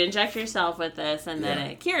 So you inject yourself with this and then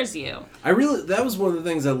it cures you. That was one of the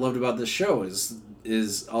things I loved about this show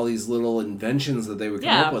is all these little inventions that they would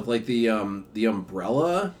come up with, like the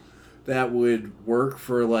umbrella that would work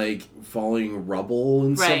for like falling rubble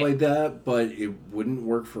and stuff like that, but it wouldn't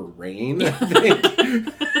work for rain, I think.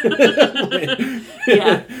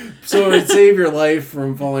 Yeah. So it would save your life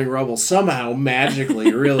from falling rubble somehow,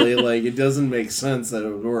 magically, really. Like, it doesn't make sense that it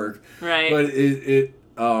would work. Right. But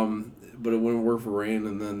but it wouldn't work for rain,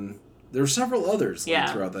 and then there were several others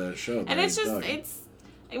throughout that show. And it's just,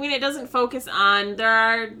 it doesn't focus on, there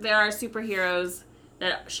are superheroes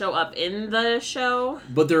that show up in the show.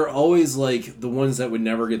 But they're always, like, the ones that would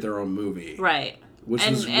never get their own movie. Right. Which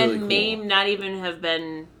was really cool. May not even have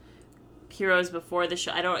been heroes before the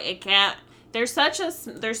show. They're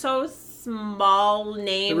so small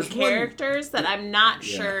name characters that I'm not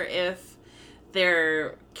sure if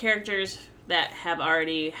they're characters that have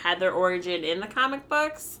already had their origin in the comic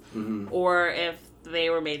books, or if they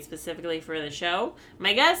were made specifically for the show.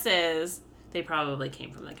 My guess is they probably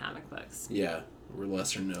came from the comic books. Yeah. Were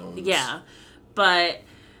lesser known. Yeah. But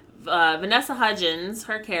Vanessa Hudgens,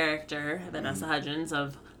 her character, Vanessa Hudgens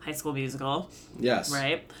of High School Musical. Yes.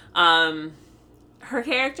 Right? Her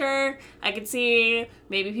character, I could see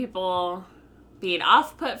maybe people being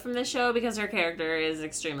off-put from the show because her character is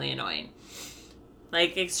extremely annoying.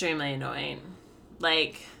 Like, extremely annoying.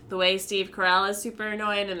 Like, the way Steve Carell is super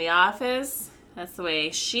annoying in The Office, that's the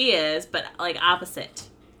way she is, but, like, opposite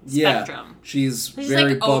spectrum. Yeah, she's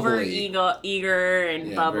very like bubbly. eager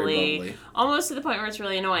and bubbly, almost to the point where it's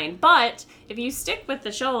really annoying. But if you stick with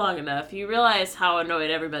the show long enough, you realize how annoyed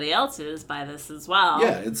everybody else is by this as well.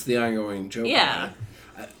 Yeah, it's the ongoing joke. Yeah.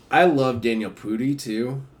 I love Daniel Pudi,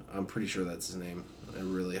 too. I'm pretty sure that's his name. I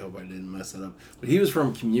really hope I didn't mess it up. But he was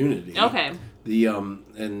from Community. Okay.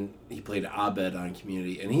 And he played Abed on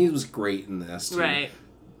Community, and he was great in this, too. Right.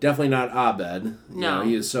 Definitely not Abed. No. You know,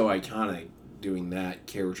 he is so iconic doing that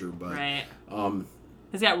character, but right.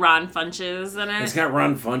 He's got Ron Funches in it. It's got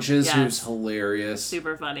Ron Funches, who's hilarious.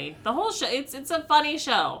 Super funny. The whole show, it's a funny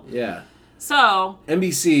show. Yeah. So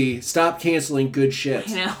NBC, stop canceling good shit.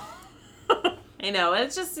 I know. I know.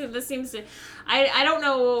 It's just, this seems to, I don't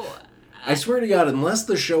know. I swear to God, unless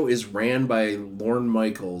the show is ran by Lorne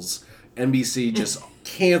Michaels, NBC just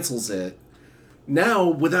cancels it now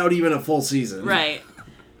without even a full season. Right.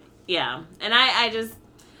 Yeah. And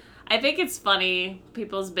I think it's funny,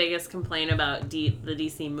 people's biggest complaint about the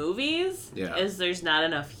DC movies is there's not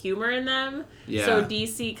enough humor in them. Yeah. So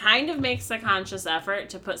DC kind of makes a conscious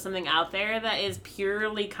effort to put something out there that is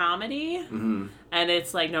purely comedy, and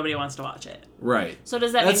it's like nobody wants to watch it. Right. So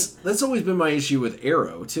does that mean... That's always been my issue with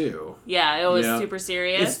Arrow, too. Yeah, it was super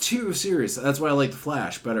serious. It's too serious. That's why I like The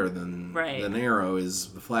Flash better than Arrow,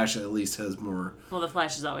 is The Flash at least has more... Well, The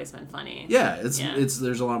Flash has always been funny. Yeah,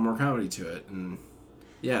 there's a lot more comedy to it, and...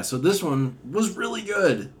 Yeah, so this one was really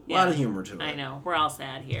good. A lot of humor to it. I know. We're all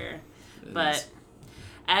sad here. But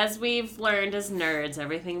as we've learned as nerds,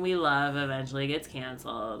 everything we love eventually gets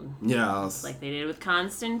canceled. Yeah. Just like they did with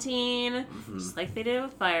Constantine. Just like they did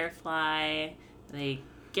with Firefly. They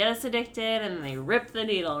get us addicted and they rip the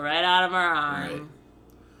needle right out of our arm. Right.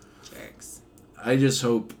 Jerks. I just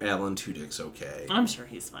hope Alan Tudyk's okay. I'm sure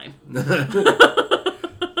he's fine.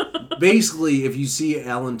 Basically, if you see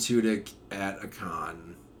Alan Tudyk at a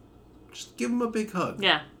con, just give him a big hug.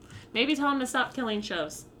 Yeah. Maybe tell him to stop killing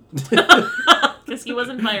shows. Because he was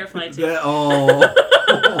in Firefly, too.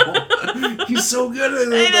 He's so good at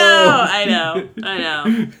it, I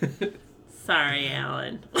know. Sorry,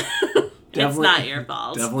 Alan. It's not your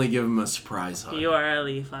fault. Definitely give him a surprise hug. You are a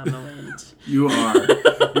leaf on the wind. You are.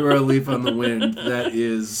 You are a leaf on the wind. That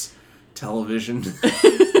is television.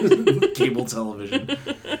 Cable television.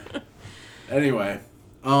 Anyway,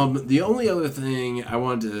 the only other thing I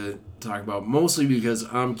wanted to talk about, mostly because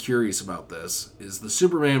I'm curious about this, is the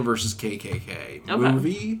Superman versus KKK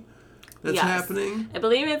movie that's happening. I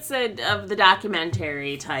believe it's of the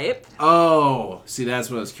documentary type. Oh, see, that's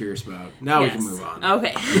what I was curious about. Now we can move on.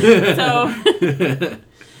 Okay. So,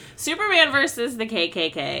 Superman versus the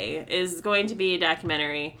KKK is going to be a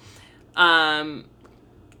documentary that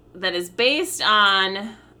is based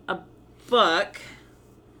on a book,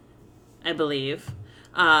 I believe,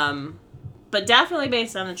 but definitely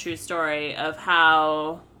based on the true story of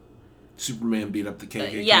how Superman beat up the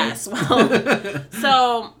KKK. Yes, well,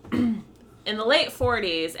 so in the late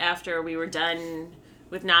 40s, after we were done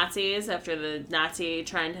with Nazis, after the Nazi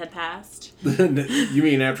trend had passed. You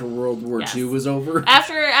mean after World War II was over?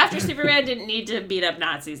 After Superman didn't need to beat up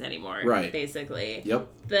Nazis anymore, right? Basically, yep.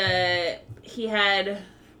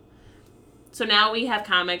 So now we have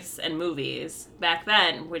comics and movies. Back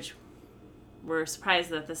then, which we're surprised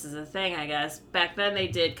that this is a thing, I guess. Back then they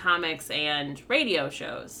did comics and radio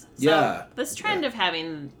shows. So this trend of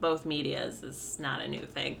having both medias is not a new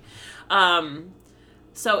thing.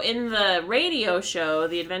 So in the radio show,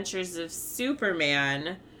 The Adventures of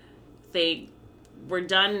Superman, they were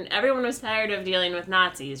done. Everyone was tired of dealing with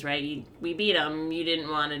Nazis, right? We beat them. You didn't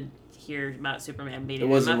want to hear about Superman beating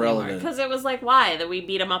them up anymore. It wasn't relevant. Because it was like, why? That we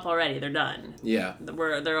beat them up already. They're done. Yeah.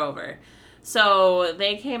 They're over. So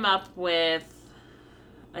they came up with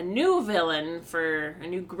a new villain for a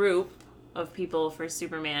new group of people for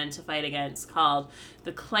Superman to fight against called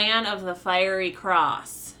the Clan of the Fiery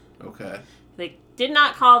Cross. Okay. They did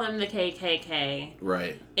not call them the KKK.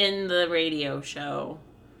 Right. In the radio show.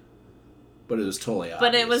 But it was totally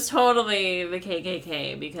obvious. But it was totally the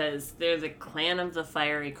KKK because they're the Clan of the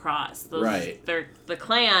Fiery Cross. Right. They're the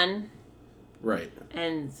Klan. Right.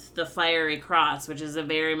 And the Fiery Cross, which is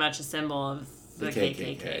very much a symbol of the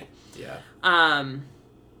KKK. Yeah.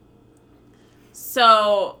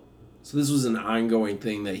 So this was an ongoing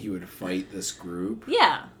thing that he would fight this group?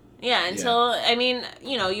 Yeah. Yeah, until, I mean,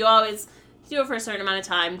 you always do it for a certain amount of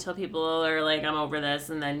time until people are like, I'm over this,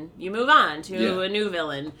 and then you move on to a new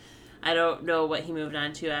villain. I don't know what he moved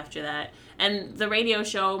on to after that. And the radio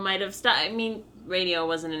show might have stopped. I mean, radio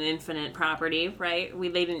wasn't an infinite property, right?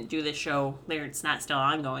 They didn't do the show. It's not still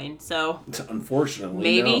ongoing. So unfortunately,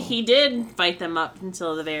 maybe he did fight them up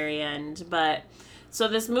until the very end. But so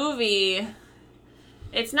this movie,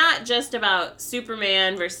 it's not just about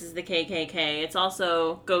Superman versus the KKK. It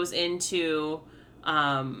also goes into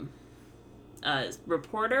a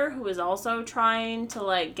reporter who was also trying to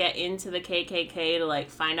like get into the KKK to like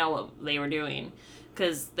find out what they were doing,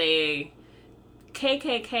 because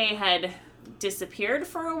KKK had disappeared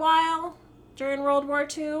for a while during World War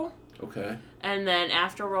II. Okay. And then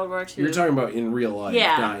after World War II... You're talking about in real life,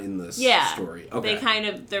 not in this story.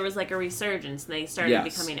 Okay. There was like a resurgence, and they started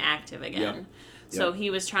becoming active again. Yep. So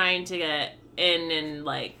he was trying to get in and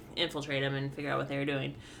like infiltrate them and figure out what they were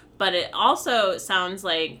doing. But it also sounds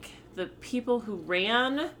like the people who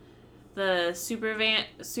ran the Superman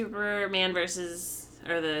versus,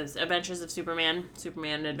 or the Adventures of Superman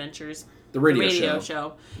Adventures, the radio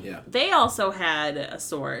show. Yeah. They also had a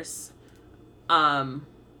source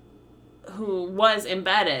who was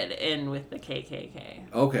embedded in with the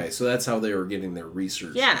KKK. Okay, so that's how they were getting their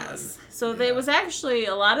research Yes. Done. So there was actually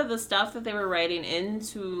a lot of the stuff that they were writing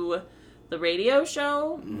into the radio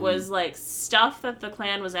show was like stuff that the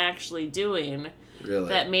Klan was actually doing. Really?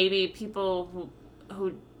 That maybe people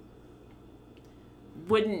who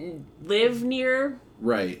wouldn't live near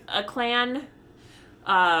a Klan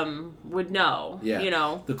would know.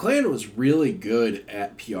 Yeah. The Klan was really good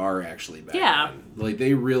at PR actually back then. Like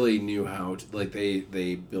they really knew how to, like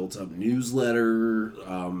they built up newsletter,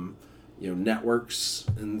 networks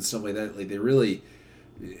and stuff like that. Like they really,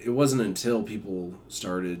 it wasn't until people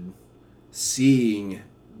started seeing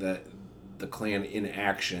that the Klan in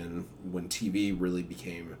action when TV really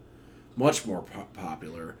became much more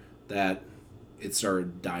popular that it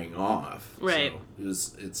started dying off. Right.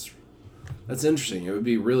 So that's interesting. It would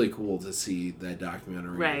be really cool to see that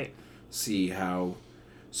documentary. Right. See how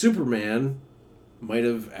Superman might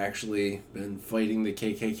have actually been fighting the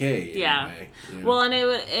KKK. Yeah. In a way, Well, and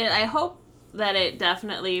I hope that it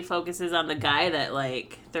definitely focuses on the guy that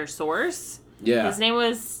like their source. Yeah. His name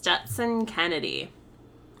was Stetson Kennedy.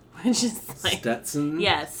 Which is like Stetson?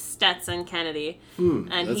 Yes, Stetson Kennedy.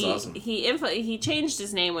 And that's awesome. He changed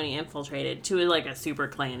his name when he infiltrated to like a super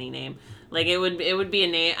clanny name. Like it would be a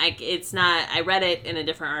name. It's not. I read it in a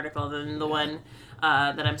different article than the one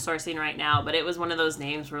that I'm sourcing right now. But it was one of those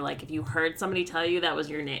names where like if you heard somebody tell you that was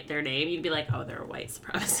their name, you'd be like, oh, they're a white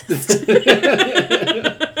supremacist.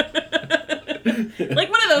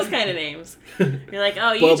 Like one of those kind of names. You're like,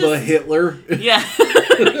 oh, you Bubba Hitler. Yeah.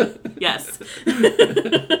 Yes.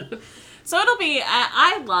 So it'll be.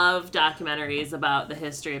 I love documentaries about the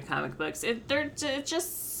history of comic books. It's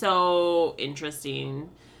just so interesting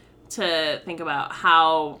to think about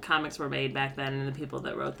how comics were made back then and the people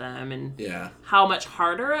that wrote them, and how much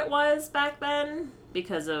harder it was back then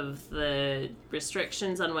because of the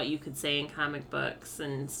restrictions on what you could say in comic books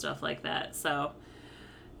and stuff like that. So.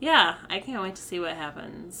 Yeah, I can't wait to see what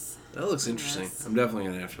happens. That looks interesting. Yes. I'm definitely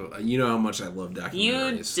going to have to... You know how much I love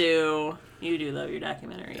documentaries. You do love your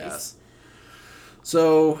documentaries. Yes.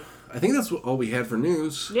 So, I think that's all we had for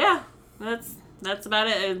news. Yeah, that's about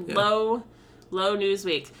it. Low news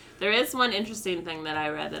week. There is one interesting thing that I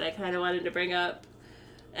read that I kind of wanted to bring up.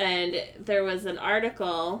 And there was an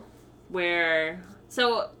article where...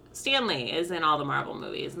 So, Stan Lee is in all the Marvel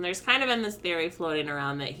movies. And there's kind of been this theory floating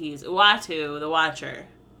around that he's Uatu, the Watcher.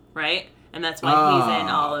 Right? And that's why he's in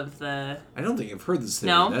all of the... I don't think I've heard this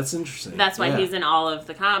theory. No? That's interesting. That's why he's in all of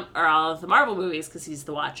the all of the Marvel movies, because he's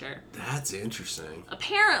the Watcher. That's interesting.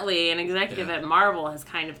 Apparently, an executive at Marvel has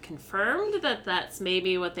kind of confirmed that that's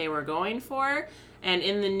maybe what they were going for. And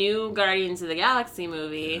in the new Guardians of the Galaxy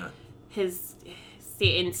movie,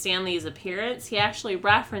 in Stan Lee's appearance, he actually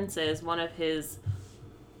references one of his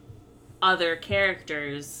other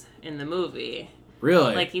characters in the movie.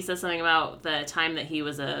 Really? Like, he says something about the time that he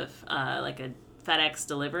was a FedEx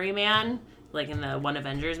delivery man, like in the One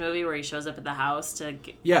Avengers movie where he shows up at the house to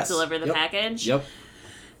deliver the package. Yep.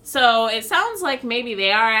 So it sounds like maybe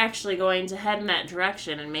they are actually going to head in that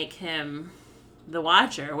direction and make him the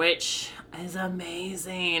Watcher, which is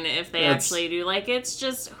amazing if they actually do. Like, it's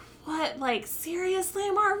just, what? Like,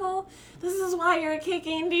 seriously, Marvel? This is why you're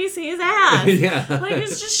kicking DC's ass. Yeah. Like,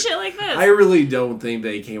 it's just shit like this. I really don't think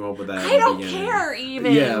they came up with that. I don't care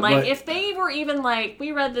even. Yeah, like, if they were even like,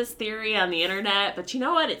 we read this theory on the internet, but you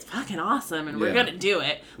know what? It's fucking awesome and we're going to do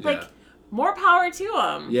it. Like, more power to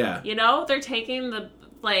them. Yeah. You know? They're taking the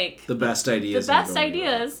best ideas. The best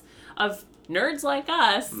ideas of nerds like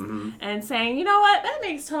us and saying, you know what? That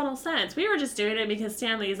makes total sense. We were just doing it because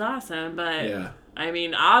Stan Lee's awesome, but... Yeah. I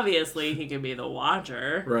mean, obviously, he could be the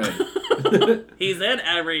Watcher. Right. He's in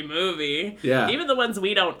every movie. Yeah. Even the ones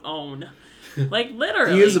we don't own. Like,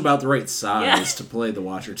 literally. He is about the right size to play the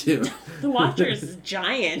Watcher, too. The Watcher is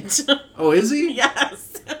giant. Oh, is he?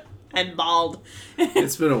 Yes. And bald.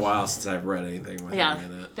 It's been a while since I've read anything with him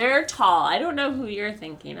in it. They're tall. I don't know who you're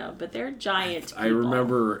thinking of, but they're giant people.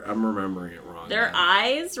 I'm remembering it wrong. Their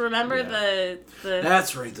eyes, remember the...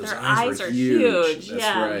 That's right, those eyes are huge.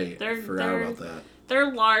 That's right. I forgot about that.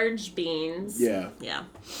 They're large beings. Yeah. Yeah.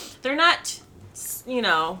 They're not, the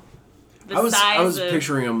size I was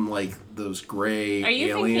picturing them like those gray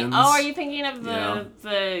aliens. Are you thinking of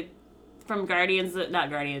the from Guardians, not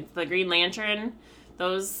Guardians, the Green Lantern?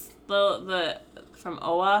 Those, the from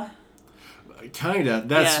Oa? Kinda.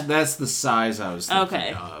 That's the size I was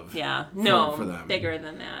thinking of. Yeah. No, for them. bigger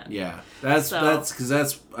than that. Yeah. That's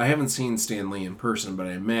because I haven't seen Stan Lee in person, but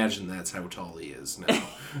I imagine that's how tall he is now.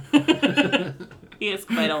 He is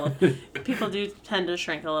quite old. People do tend to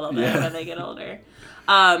shrink a little bit when they get older.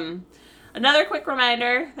 Another quick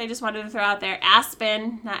reminder I just wanted to throw out there.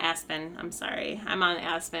 Aspen. I'm sorry. I'm on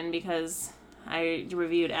Aspen because I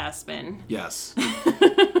reviewed Aspen. Yes.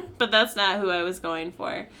 But that's not who I was going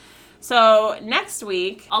for. So, next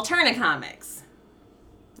week, Alterna Comics,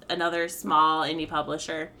 another small indie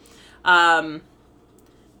publisher,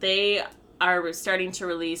 they are starting to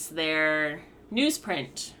release their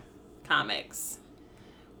newsprint comics,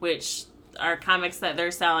 which are comics that they're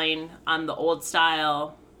selling on the old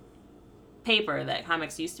style paper that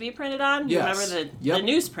comics used to be printed on. Yes. Remember the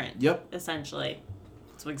newsprint? Yep. Essentially.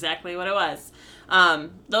 That's exactly what it was.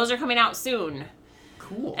 Those are coming out soon.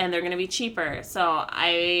 Cool. And they're going to be cheaper. So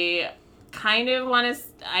I kind of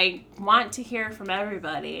want to hear from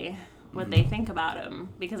everybody what they think about them.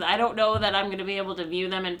 Because I don't know that I'm going to be able to view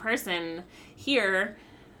them in person here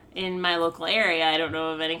in my local area. I don't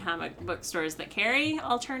know of any comic book stores that carry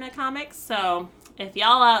Alterna Comics. So if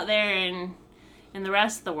y'all out there in the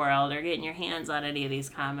rest of the world are getting your hands on any of these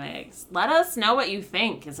comics, let us know what you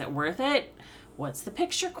think. Is it worth it? What's the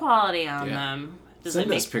picture quality on them?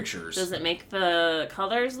 Send us pictures. Does it make the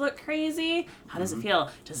colors look crazy? How does it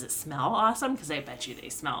feel? Does it smell awesome? Because I bet you they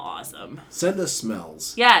smell awesome. Send us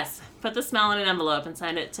smells. Yes. Put the smell in an envelope and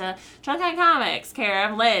send it to Trunk on Comics, care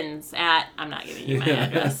of Lynn's at... I'm not giving you my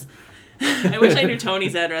address. I wish I knew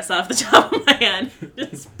Tony's address off the top of my head.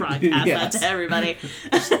 Just broadcast that to everybody.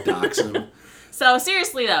 Just dox him. So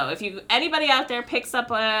seriously though, if anybody out there picks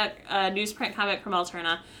up a newsprint comic from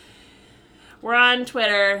Alterna, we're on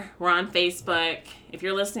Twitter, we're on Facebook. If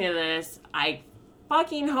you're listening to this, I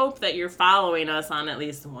fucking hope that you're following us on at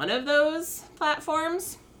least one of those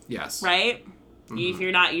platforms. Yes. Right? Mm-hmm. If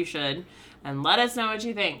you're not, you should. And let us know what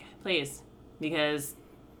you think, please. Because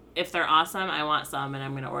if they're awesome, I want some, and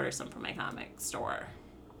I'm going to order some from my comic store.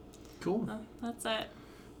 Cool. So that's it.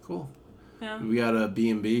 Cool. Yeah. We got a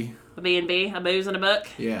B&B. A B&B, a booze and a book.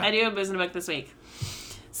 Yeah. I do a booze and a book this week.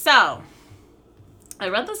 So, I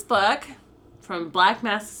read this book from Black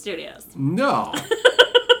Mask Studios. No.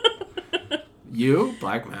 You?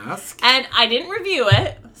 Black Mask? And I didn't review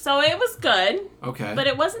it, so it was good. Okay. But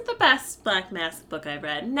it wasn't the best Black Mask book I've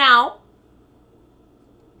read. Now,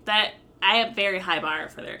 that I have very high bar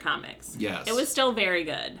for their comics. Yes. It was still very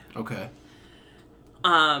good. Okay.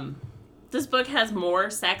 This book has more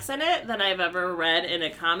sex in it than I've ever read in a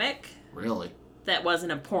comic. Really? That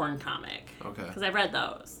wasn't a porn comic. Okay. Because I've read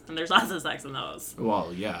those, and there's lots of sex in those.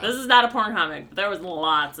 Well, yeah. This is not a porn comic, but there was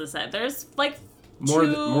lots of sex. There's like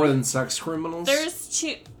more than sex criminals.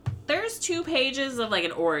 There's 2 pages of like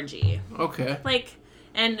an orgy. Okay. Like,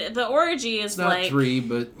 and the orgy is not like 3,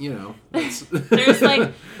 but you know. There's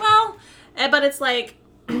like, well, but it's like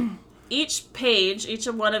each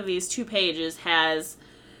of one of these 2 pages has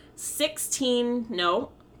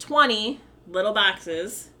 20 little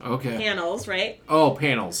boxes. Okay. Panels, right? Oh,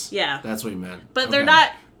 panels. Yeah. That's what you meant. But they're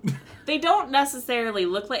not, they don't necessarily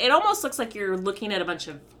look like, it almost looks like you're looking at a bunch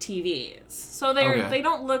of TVs. So they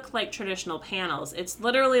don't look like traditional panels. It's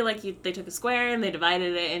literally like they took a square and they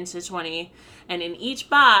divided it into 20. And in each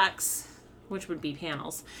box, which would be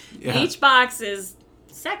panels, each box is,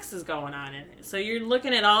 sex is going on in it. So you're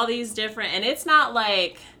looking at all these different, and it's not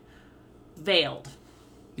like veiled.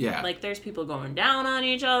 Yeah. Like, there's people going down on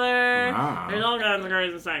each other. Wow. There's all kinds of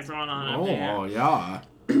crazy sex going on up there. Oh, yeah.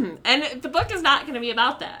 And the book is not going to be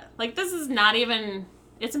about that. Like, this is not even...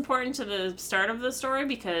 It's important to the start of the story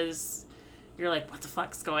because you're like, what the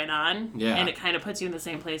fuck's going on? Yeah. And it kind of puts you in the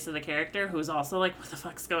same place of the character who's also like, what the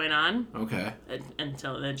fuck's going on? Okay.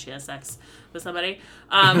 Until then she has sex with somebody.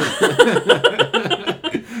 And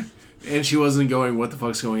she wasn't going, what the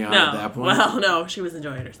fuck's going on at that point? Well, no, she was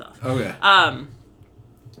enjoying herself. Okay.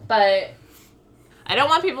 But I don't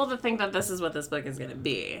want people to think that this is what this book is going to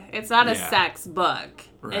be. It's not a sex book.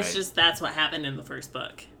 Right. It's just that's what happened in the first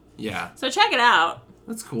book. Yeah. So check it out.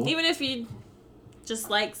 That's cool. Even if you just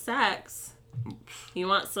like sex, you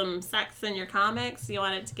want some sex in your comics, you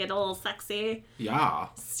want it to get a little sexy,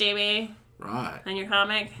 steamy, right, in your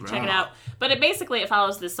comic, check it out. But it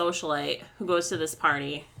follows this socialite who goes to this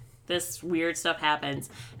party. This weird stuff happens.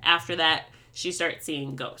 After that, she starts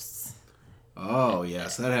seeing ghosts. Oh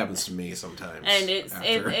yes, that happens to me sometimes. And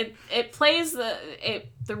it plays it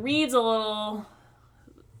reads a little.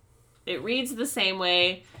 It reads the same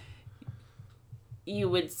way you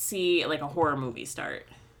would see like a horror movie start.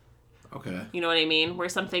 Okay. You know what I mean? Where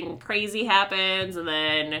something crazy happens and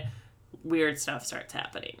then weird stuff starts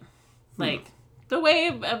happening. Like the way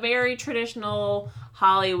a very traditional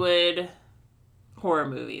Hollywood horror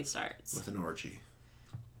movie starts. With an orgy.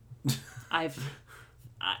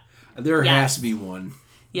 There has to be one.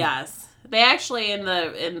 Yes. They actually in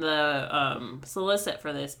the solicit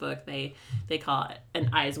for this book they call it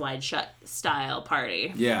an Eyes Wide Shut style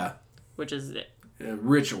party. Yeah. Which is it. A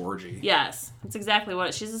rich orgy. Yes. That's exactly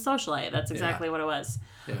what she's a socialite. That's exactly what it was.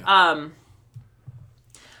 Yeah.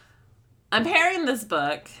 I'm pairing this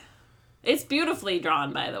book. It's beautifully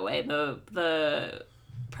drawn, by the way. The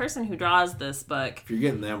person who draws this book. If you're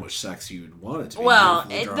getting that much sex, you'd want it to be. Well,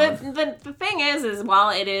 the thing is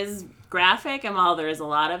while it is graphic and while there is a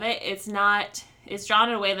lot of it, it's drawn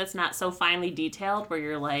in a way that's not so finely detailed where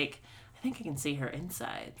you're like, I think I can see her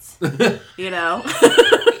insides. You know?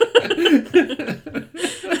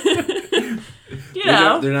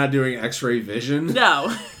 They're not doing X-ray vision?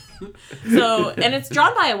 No. So, and it's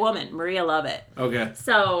drawn by a woman, Maria Lovett. Okay.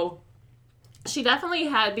 So, she definitely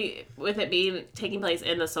with it being taking place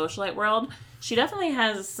in the socialite world, she definitely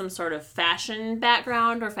has some sort of fashion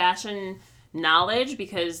background or fashion knowledge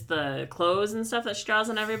because the clothes and stuff that she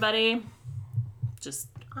draws on everybody, just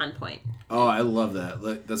on point. Oh, I love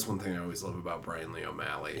that. That's one thing I always love about Brian Lee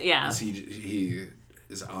O'Malley. Yeah. He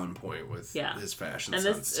is on point with his fashion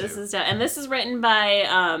sense, too. This is written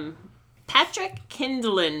by Patrick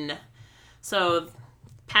Kindlin. So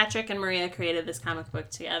Patrick and Maria created this comic book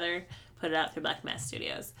together, put it out through Black Mass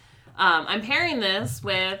Studios. I'm pairing this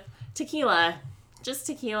with tequila. Just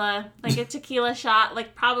tequila. Like a tequila shot,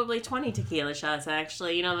 like probably 20 tequila shots,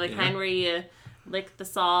 actually. You know, the kind where you lick the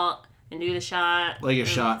salt and do the shot. Like a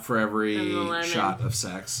shot for every shot of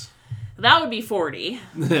sex. That would be 40.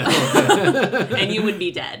 And you would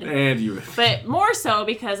be dead. And you would. But more so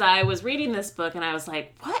because I was reading this book and I was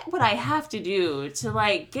like, what would I have to do to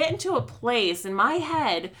like get into a place in my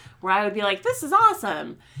head where I would be like, this is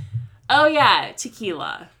awesome. Oh yeah,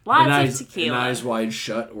 tequila. Lots of tequila. An Eyes Wide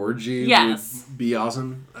Shut orgy would be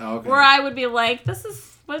awesome. Oh, okay. Where I would be like, this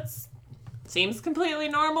is what seems completely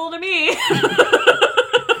normal to me.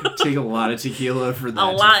 Take a lot of tequila for that.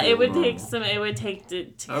 A lot. It would take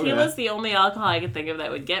tequila's the only alcohol I could think of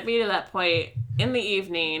that would get me to that point in the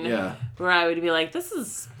evening. Yeah. Where I would be like, this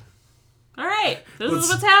is all right. This is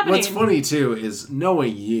what's happening. What's funny too is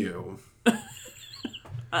knowing you.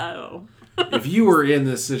 Oh. If you were in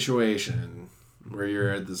this situation where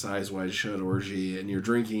you're at this Eyes Wide Shut orgy and you're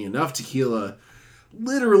drinking enough tequila,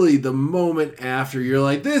 literally the moment after you're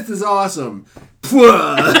like, this is awesome.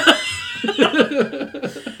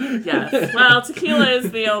 Yes. Well, tequila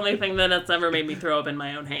is the only thing that has ever made me throw up in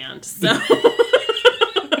my own hand. So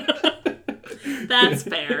that's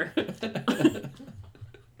fair.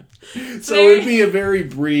 So it would be a very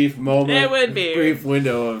brief moment. It would be. Brief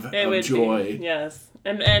window of joy. Be. Yes.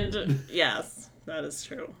 And yes, that is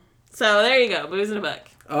true. So there you go. Booze in a Book.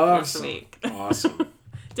 Awesome. This week. Awesome.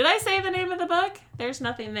 Did I say the name of the book? There's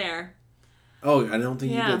Nothing There. Oh, I don't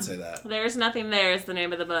think you did say that. There's Nothing There is the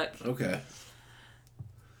name of the book. Okay.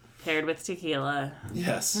 Paired with tequila.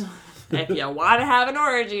 Yes. If you want to have an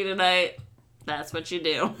orgy tonight, that's what you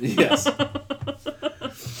do. Yes.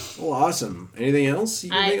 Well, awesome. Anything else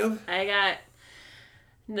you can think of? I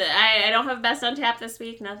don't have Best on Tap this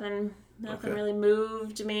week. Nothing really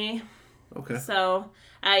moved me. Okay. So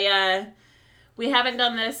we haven't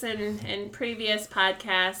done this in previous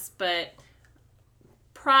podcasts, but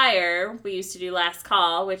prior we used to do Last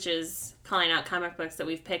Call, which is calling out comic books that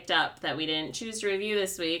we've picked up that we didn't choose to review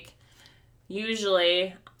this week.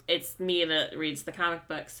 Usually it's me that reads the comic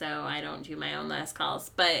book, so I don't do my own last calls.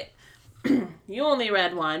 But you only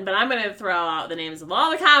read one, but I'm going to throw out the names of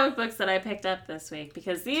all the comic books that I picked up this week,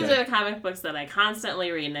 because these are the comic books that I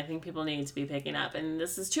constantly read and I think people need to be picking up. And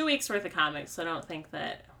this is 2 weeks worth of comics, so don't think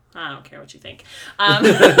that... I don't care what you think.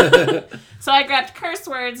 So I grabbed Curse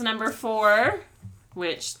Words number 4,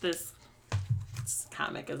 which this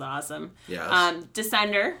comic is awesome. Yes.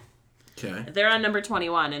 Descender. Okay. They're on number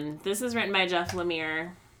 21, and this is written by Jeff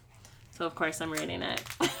Lemire. So, of course, I'm reading it.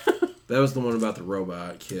 That was the one about the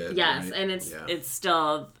robot kid. Yes, right? and it's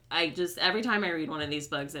still... every time I read one of these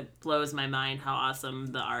books, it blows my mind how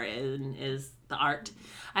awesome the art is. The art.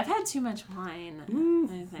 I've had too much wine,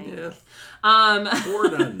 I think. Yeah. Or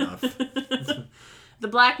not enough. The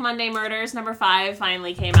Black Monday Murders, number 5,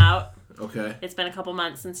 finally came out. Okay. It's been a couple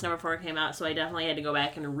months since number 4 came out, so I definitely had to go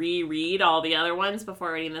back and reread all the other ones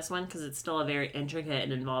before reading this one, because it's still a very intricate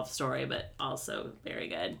and involved story, but also very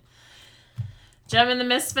good. Gem and the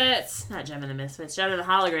Misfits. Not Gem and the Misfits. Gem and the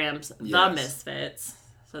Holograms. Yes. The Misfits.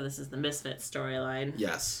 So this is the Misfits storyline.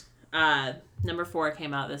 Yes. Number 4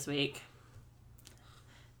 came out this week.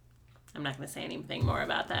 I'm not going to say anything more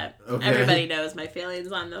about that. Okay. Everybody knows my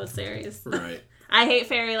feelings on those series. Right. I Hate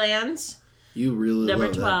Fairyland. You really number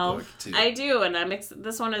love 12. That book, too. I do, and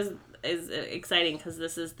this one is exciting because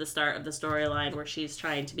this is the start of the storyline where she's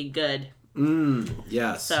trying to be good.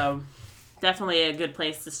 Yes. So, definitely a good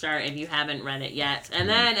place to start if you haven't read it yet. And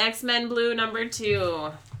then X-Men Blue number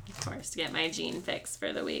 2. Of course, to get my Jean fix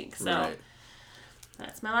for the week. So,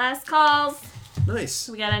 That's my last calls. Nice.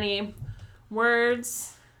 We got any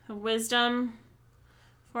words of wisdom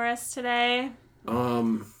for us today?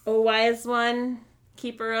 A wise one,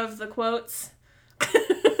 keeper of the quotes.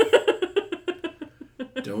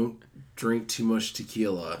 Don't drink too much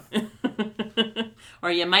tequila. Or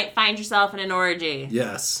you might find yourself in an orgy.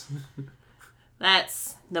 Yes.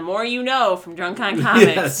 That's The More You Know from Drunk on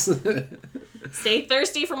Comics. Yes. Stay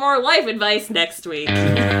thirsty for more life advice next week.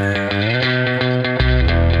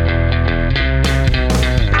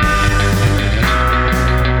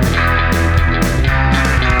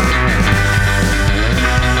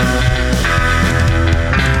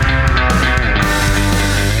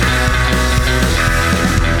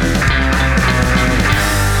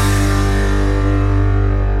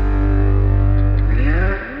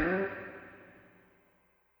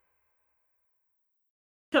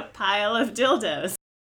 A pile of dildos.